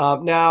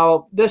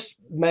 Now, this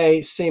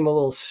may seem a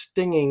little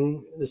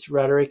stinging, this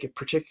rhetoric,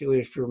 particularly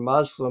if you're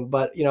Muslim.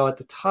 But at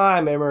the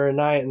time, I remember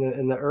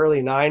in the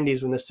early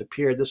 '90s when this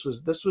appeared, this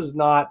was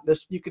not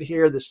this. You could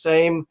hear the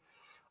same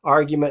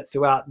argument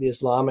throughout the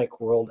Islamic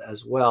world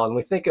as well. And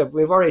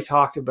we've already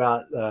talked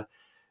about the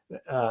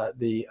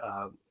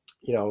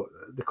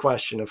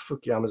question of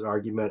Fukuyama's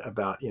argument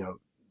about the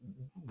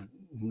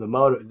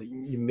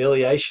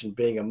humiliation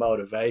being a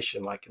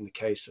motivation, like in the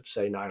case of,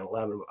 say,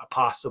 9/11, a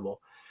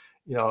possible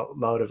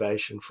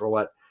motivation for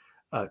what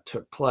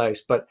took place.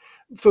 But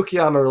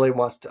Fukuyama really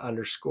wants to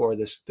underscore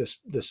this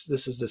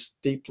is this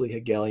deeply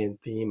Hegelian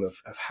theme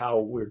of how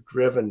we're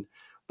driven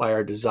by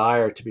our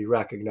desire to be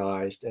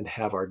recognized and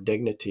have our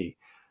dignity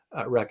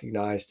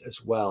recognized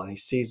as well. And he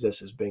sees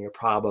this as being a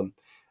problem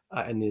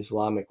in the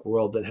Islamic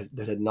world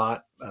that had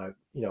not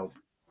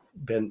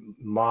been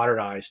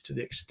modernized to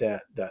the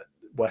extent that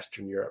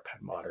Western Europe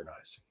had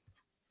modernized.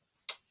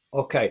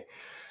 Okay.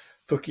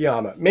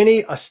 Fukuyama.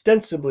 Many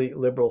ostensibly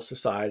liberal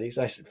societies,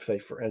 I say,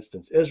 for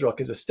instance, Israel,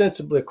 because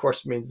ostensibly, of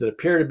course, means that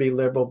appear to be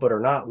liberal but are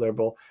not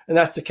liberal, and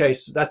that's the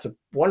case. That's a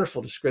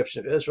wonderful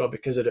description of Israel,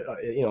 because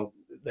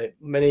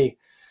many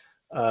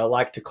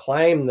like to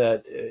claim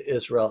that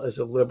Israel is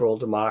a liberal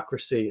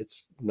democracy.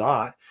 It's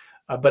not,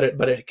 but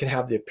it can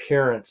have the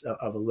appearance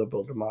of a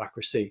liberal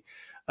democracy.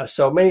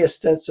 So many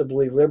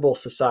ostensibly liberal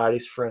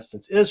societies, for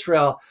instance,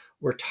 Israel,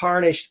 were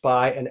tarnished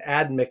by an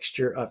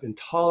admixture of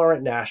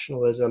intolerant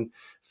nationalism,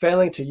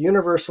 failing to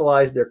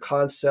universalize their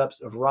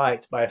concepts of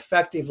rights by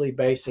effectively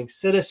basing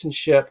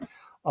citizenship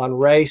on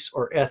race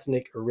or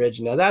ethnic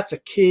origin. Now, that's a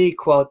key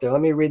quote there.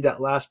 Let me read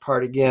that last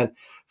part again.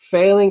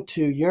 Failing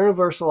to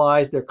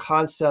universalize their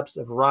concepts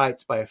of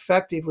rights by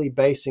effectively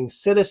basing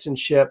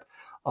citizenship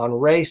on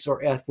race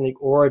or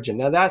ethnic origin.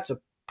 Now, that's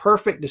a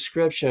perfect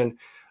description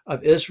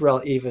of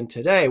Israel even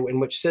today, in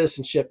which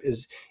citizenship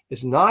is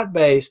not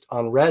based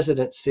on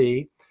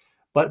residency,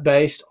 but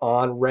based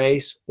on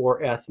race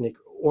or ethnic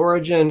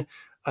origin,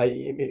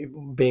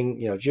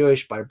 being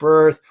Jewish by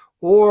birth,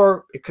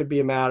 or it could be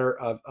a matter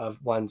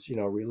of one's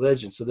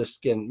religion. So this,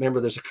 again, remember,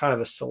 there's a kind of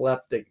a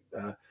seleptic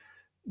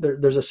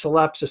there's a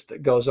solipsis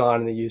that goes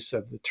on in the use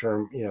of the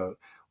term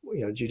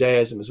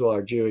Judaism as well,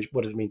 or Jewish.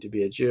 What does it mean to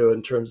be a Jew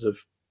in terms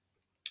of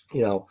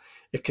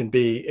it can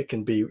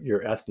be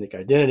your ethnic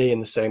identity in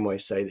the same way,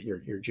 say that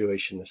you're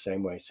Jewish, in the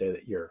same way, say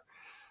that you're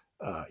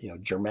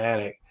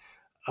Germanic,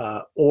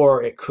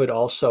 or it could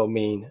also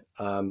mean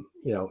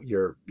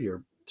your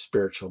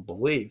spiritual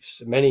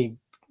beliefs.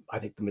 I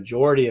think the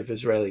majority of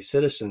Israeli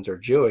citizens are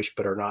Jewish,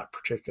 but are not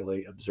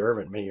particularly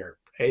observant. Many are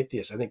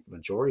atheists. I think the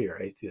majority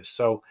are atheists.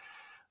 So,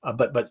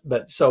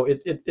 so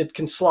it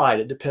can slide.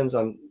 It depends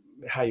on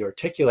how you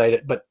articulate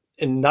it. But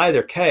in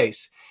neither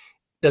case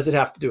does it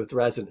have to do with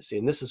residency.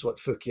 And this is what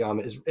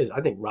Fukuyama is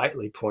I think,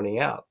 rightly pointing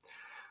out.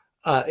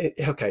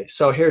 Okay,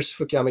 so here's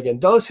Fukuyama again.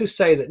 Those who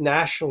say that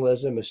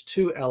nationalism is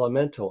too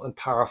elemental and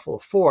powerful a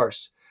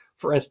force,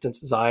 for instance,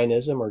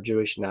 Zionism or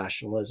Jewish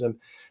nationalism,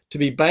 to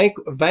be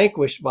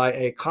vanquished by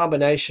a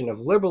combination of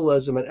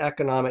liberalism and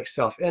economic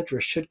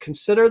self-interest, should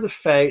consider the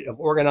fate of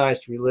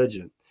organized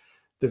religion,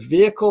 the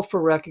vehicle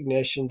for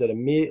recognition that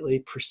immediately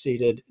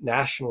preceded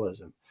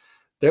nationalism.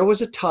 There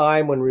was a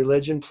time when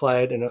religion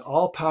played an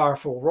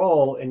all-powerful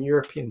role in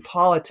European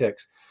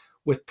politics,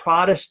 with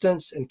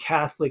Protestants and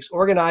Catholics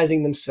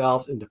organizing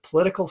themselves into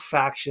political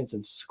factions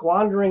and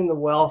squandering the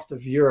wealth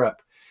of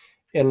Europe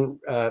in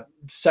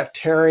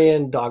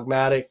sectarian,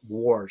 dogmatic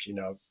wars,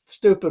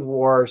 stupid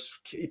wars,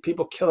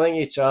 people killing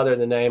each other in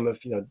the name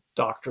of,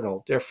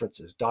 doctrinal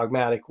differences,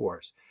 dogmatic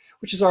wars,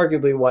 which is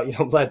arguably what,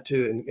 led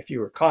to, and if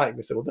you were Kant,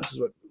 you said, well, this is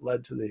what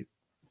led to the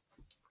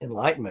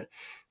Enlightenment.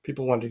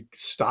 People wanted to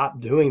stop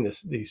doing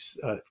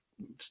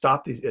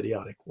stop these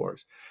idiotic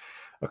wars.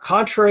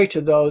 Contrary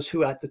to those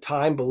who at the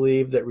time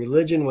believed that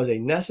religion was a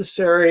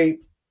necessary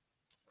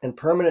and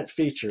permanent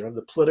feature of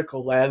the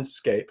political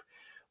landscape,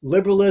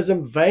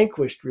 liberalism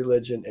vanquished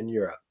religion in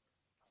Europe.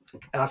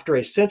 After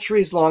a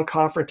centuries-long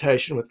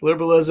confrontation with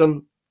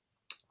liberalism,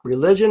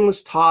 religion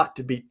was taught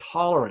to be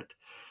tolerant.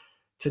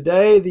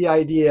 Today, the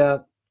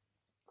idea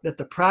that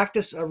the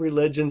practice of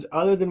religions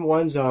other than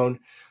one's own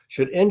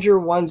should injure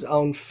one's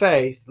own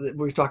faith, that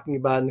we're talking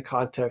about in the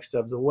context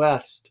of the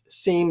West,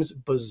 seems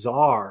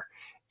bizarre,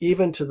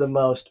 even to the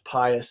most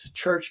pious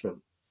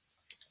churchmen.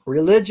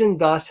 Religion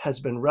thus has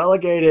been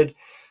relegated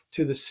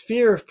to the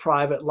sphere of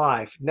private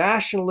life.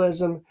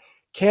 Nationalism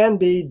can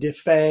be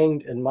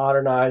defanged and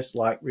modernized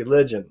like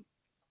religion.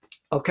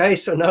 Okay,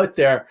 so note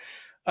there,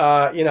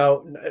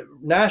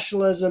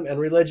 nationalism and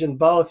religion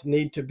both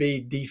need to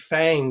be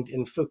defanged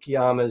in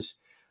Fukuyama's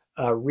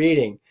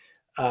reading.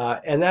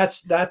 And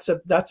that's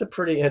a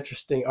pretty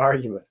interesting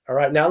argument. All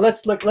right, now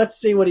let's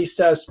see what he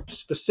says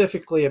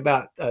specifically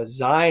about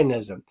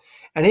Zionism.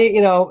 And he,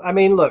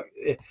 look,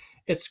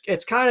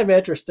 it's kind of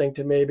interesting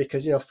to me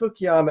because,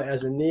 Fukuyama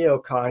as a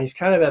neocon, he's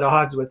kind of at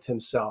odds with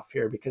himself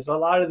here, because a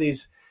lot of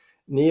these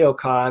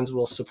neocons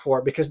will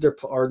support, because there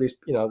are these,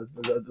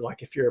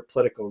 like if you're a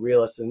political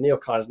realist, and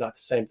neocon is not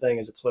the same thing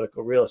as a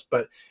political realist,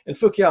 but and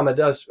Fukuyama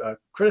does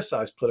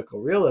criticize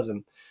political realism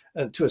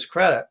to his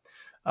credit.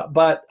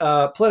 But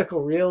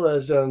political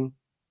realism,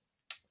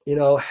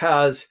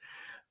 has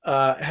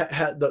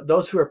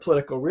those who are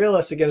political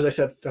realists, again, as I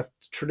said, have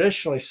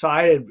traditionally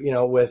sided,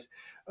 with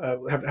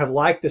have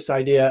liked this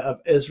idea of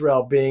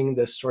Israel being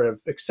this sort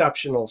of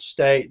exceptional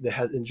state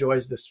that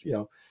enjoys this,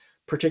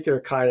 particular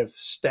kind of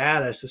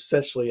status,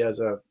 essentially as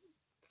a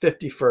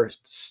 51st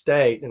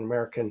state in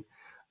American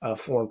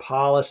foreign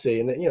policy.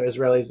 And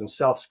Israelis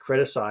themselves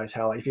criticize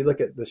how, if you look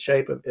at the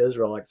shape of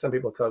Israel, like some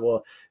people call,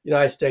 well, the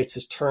United States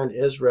has turned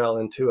Israel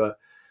into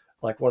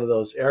like one of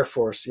those Air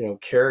Force,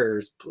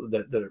 carriers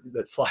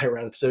that fly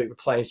around the Pacific, where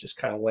planes just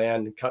kind of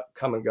land and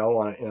come and go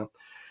on it,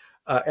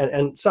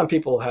 and some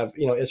people have,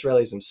 many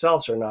Israelis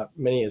themselves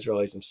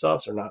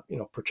are not,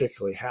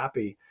 particularly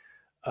happy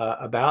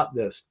about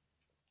this.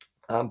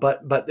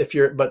 But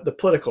the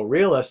political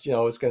realist,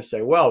 is going to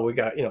say, well, we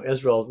got,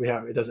 Israel,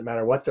 it doesn't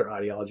matter what their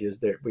ideology is,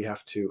 they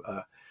have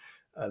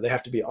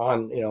to be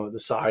on, the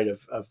side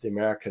of the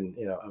American,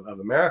 of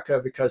America,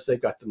 because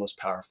they've got the most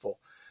powerful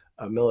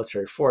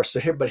military force. So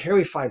here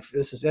we find,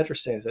 this is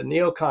interesting, is that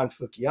neocon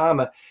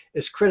Fukuyama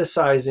is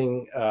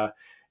criticizing,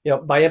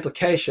 by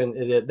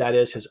implication, that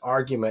is, his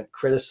argument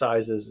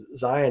criticizes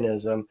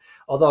Zionism,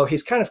 although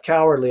he's kind of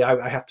cowardly,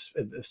 I have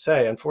to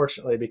say,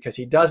 unfortunately, because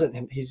he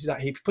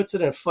puts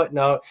it in a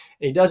footnote,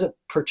 and he doesn't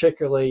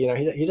particularly,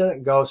 he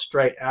doesn't go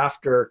straight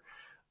after,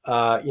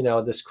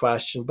 this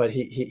question, but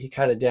he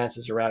kind of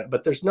dances around it.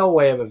 But there's no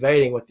way of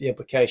evading what the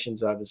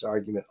implications of his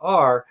argument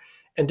are.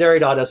 And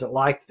Derrida doesn't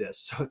like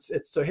this,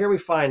 so here we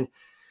find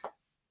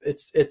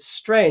it's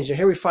strange. And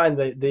here we find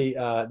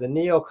the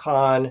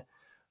neocon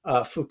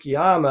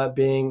Fukuyama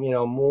being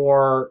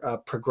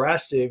more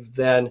progressive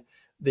than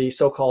the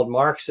so-called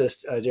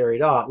Marxist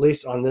Derrida, at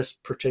least on this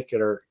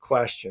particular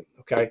question.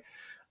 Okay,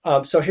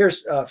 so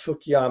here's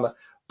Fukuyama: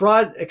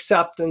 broad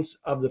acceptance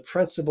of the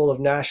principle of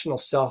national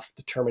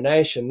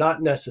self-determination,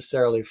 not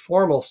necessarily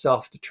formal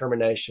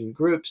self-determination,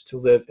 groups to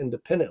live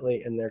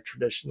independently in their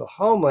traditional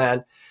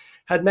homeland,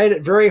 had made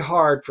it very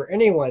hard for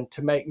anyone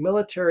to make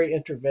military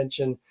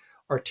intervention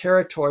or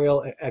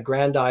territorial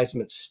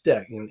aggrandizement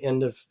stick.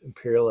 End of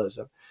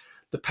imperialism.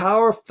 The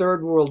power of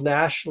third world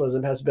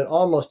nationalism has been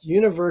almost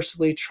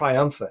universally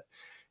triumphant,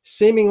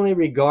 seemingly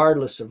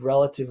regardless of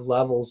relative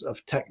levels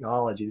of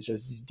technology.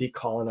 There's these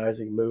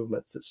decolonizing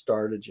movements that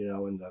started,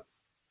 in the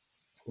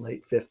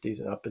late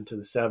 50s and up into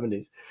the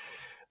 70s.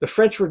 The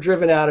French were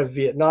driven out of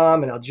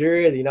Vietnam and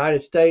Algeria, the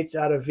United States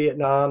out of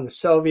Vietnam, the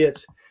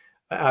Soviets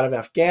out of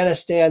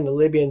Afghanistan, the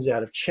Libyans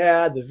out of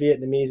Chad, the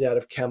Vietnamese out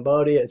of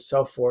Cambodia, and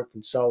so forth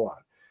and so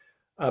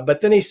on.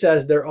 But then he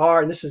says there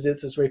are, and this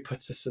is where he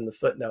puts this in the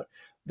footnote,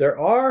 there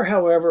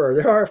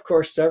are, of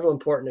course, several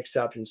important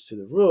exceptions to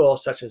the rule,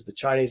 such as the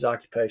Chinese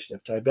occupation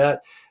of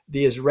Tibet,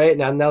 the Israeli,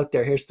 now note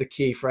there, here's the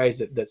key phrase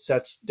that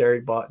sets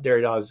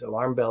Derrida's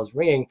alarm bells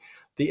ringing,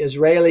 the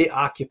Israeli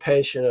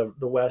occupation of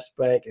the West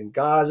Bank and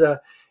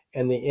Gaza,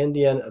 and the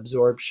Indian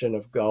absorption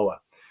of Goa.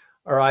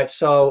 All right,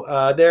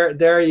 so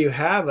there you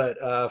have it.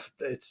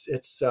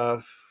 It's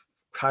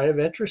kind of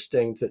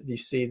interesting that you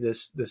see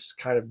this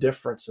kind of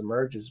difference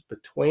emerges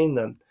between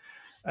them,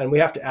 and we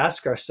have to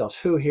ask ourselves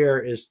who here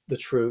is the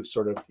true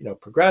sort of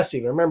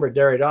progressive. Remember,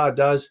 Derrida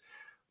does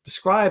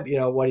describe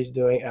what he's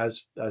doing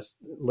as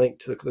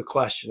linked to the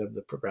question of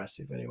the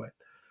progressive. Anyway,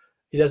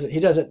 he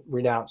doesn't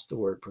renounce the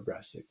word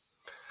progressive.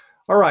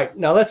 All right,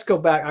 now let's go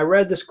back. I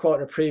read this quote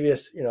in a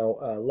previous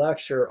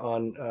lecture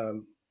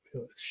on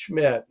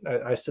Schmidt.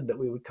 I said that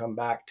we would come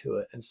back to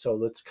it, and so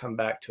let's come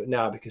back to it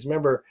now, because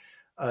remember,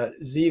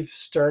 Ziv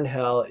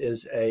Sternhell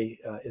is a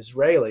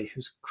Israeli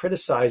who's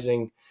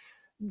criticizing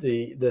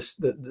the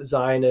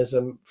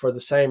Zionism for the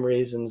same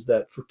reasons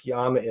that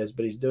Fukuyama is,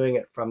 but he's doing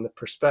it from the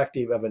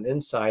perspective of an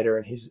insider,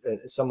 and he's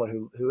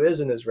someone who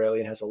is an Israeli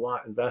and has a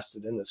lot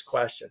invested in this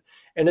question,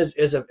 and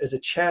is a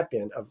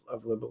champion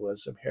of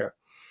liberalism here.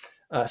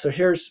 So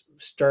here's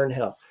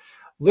Sternhell.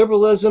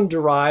 Liberalism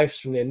derives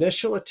from the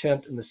initial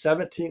attempt in the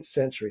 17th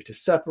century to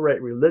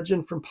separate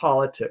religion from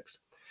politics.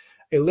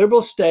 A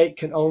liberal state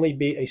can only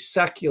be a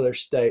secular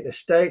state, a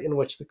state in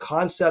which the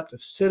concept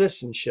of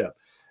citizenship,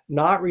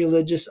 not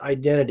religious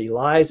identity,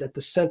 lies at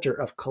the center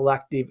of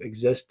collective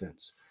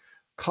existence.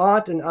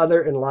 Kant and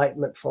other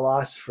Enlightenment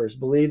philosophers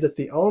believe that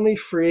the only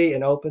free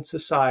and open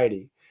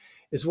society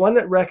is one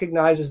that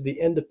recognizes the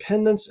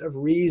independence of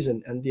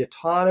reason and the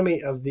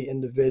autonomy of the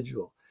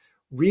individual.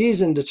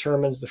 Reason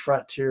determines the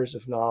frontiers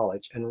of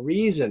knowledge, and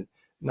reason,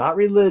 not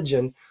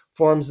religion,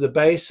 forms the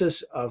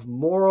basis of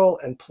moral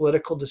and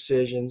political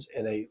decisions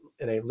in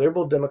a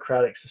liberal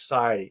democratic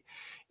society.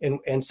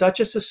 In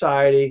such a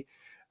society,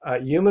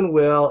 human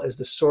will is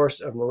the source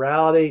of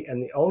morality,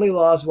 and the only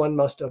laws one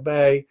must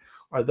obey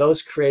are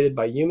those created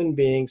by human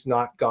beings,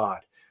 not God.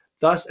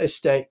 Thus, a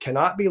state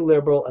cannot be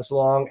liberal as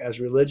long as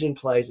religion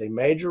plays a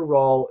major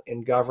role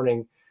in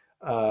governing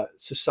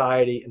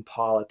society and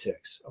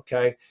politics.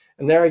 Okay,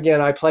 and there again,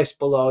 I place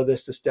below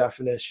this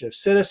definition of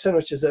citizen,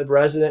 which is a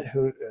resident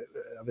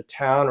of a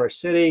town or a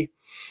city.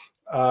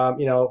 A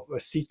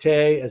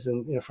cité, as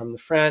in from the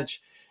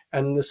French,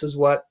 And this is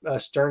what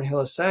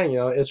Sternhill is saying,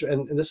 Israel,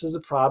 and this is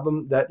a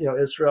problem that,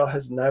 Israel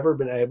has never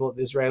been able,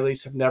 the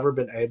Israelis have never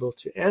been able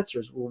to answer.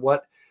 Is,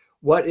 well,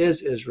 what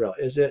is Israel?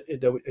 Is it,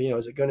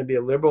 is it going to be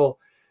a liberal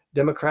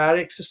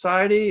democratic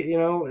society,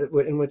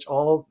 in which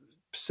all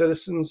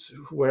citizens,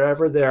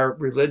 wherever their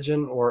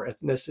religion or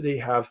ethnicity,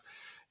 have,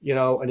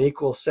 an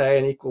equal say,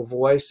 an equal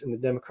voice in the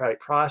democratic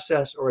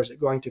process? Or is it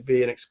going to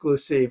be an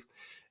exclusive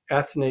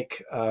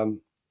ethnic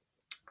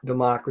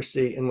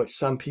democracy in which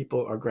some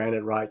people are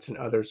granted rights and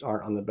others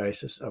aren't, on the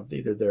basis of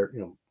either their,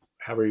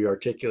 however you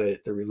articulate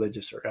it, their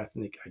religious or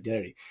ethnic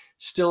identity?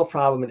 Still a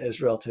problem in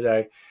Israel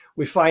today.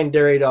 We find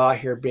Derrida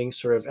here being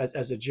sort of,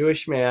 as a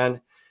Jewish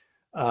man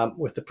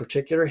with a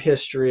particular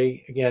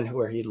history, again,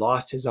 where he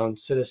lost his own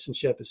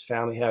citizenship, his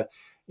family had,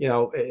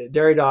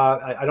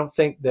 Derrida, I don't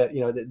think that,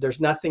 there's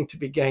nothing to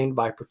be gained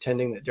by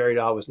pretending that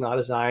Derrida was not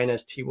a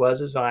Zionist. He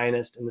was a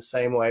Zionist in the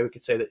same way we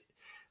could say that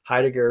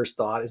Heidegger's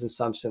thought is in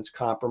some sense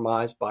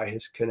compromised by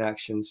his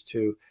connections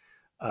to,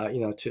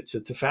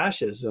 to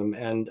fascism.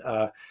 And,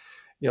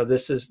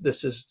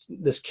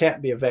 this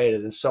can't be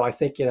evaded. And so I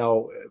think,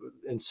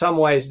 in some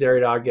ways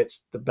Derrida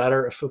gets the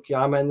better of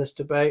Fukuyama in this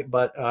debate,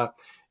 but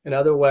in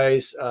other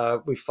ways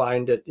we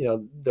find that,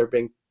 there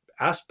being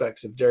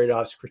aspects of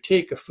Derrida's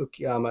critique of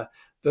Fukuyama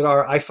that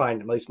are, I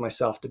find, at least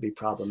myself, to be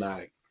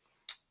problematic.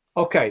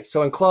 Okay,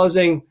 so in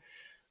closing,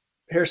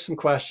 here's some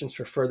questions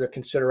for further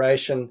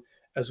consideration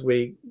as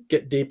we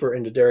get deeper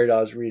into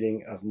Derrida's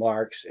reading of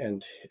Marx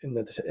and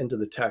into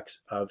the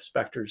text of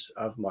Specters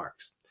of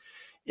Marx.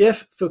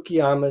 If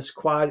Fukuyama's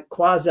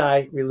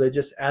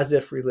quasi-religious, as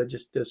if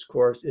religious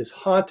discourse is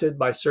haunted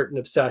by certain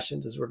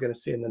obsessions, as we're going to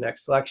see in the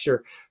next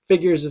lecture,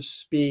 figures of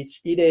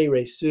speech, idées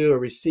reçues, or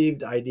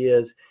received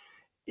ideas,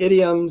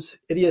 idioms,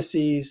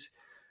 idiocies,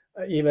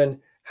 even,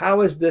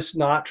 how is this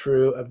not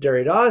true of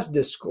Derrida's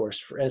discourse?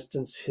 For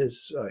instance,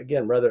 his,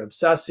 again, rather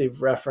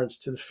obsessive reference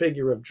to the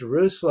figure of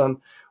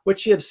Jerusalem,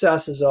 which he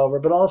obsesses over,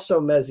 but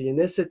also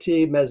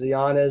messianicity,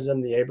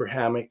 messianism, the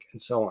Abrahamic,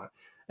 and so on.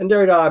 And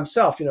Derrida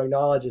himself,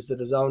 acknowledges that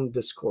his own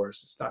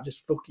discourse, it's not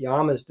just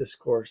Fukuyama's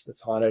discourse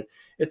that's haunted,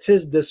 it's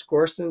his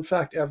discourse, and in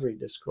fact, every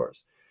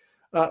discourse.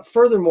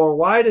 Furthermore,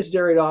 why does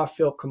Derrida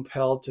feel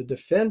compelled to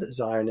defend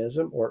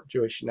Zionism or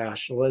Jewish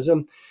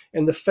nationalism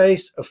in the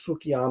face of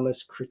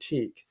Fukuyama's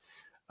critique?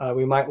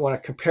 We might want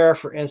to compare,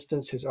 for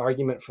instance, his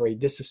argument for a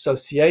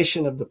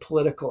disassociation of the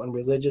political and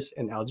religious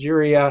in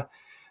Algeria,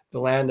 the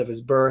land of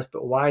his birth,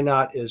 but why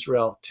not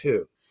Israel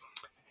too?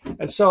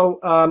 And so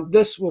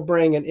this will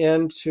bring an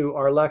end to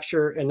our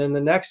lecture. And in the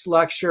next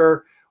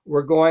lecture,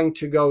 we're going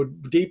to go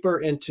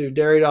deeper into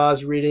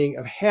Derrida's reading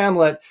of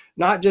Hamlet,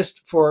 not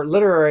just for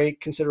literary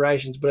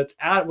considerations, but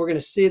we're going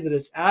to see that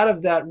it's out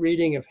of that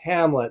reading of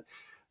Hamlet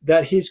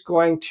that he's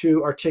going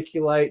to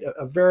articulate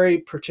a very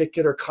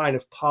particular kind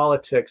of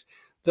politics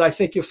that I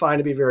think you'll find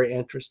to be very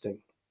interesting.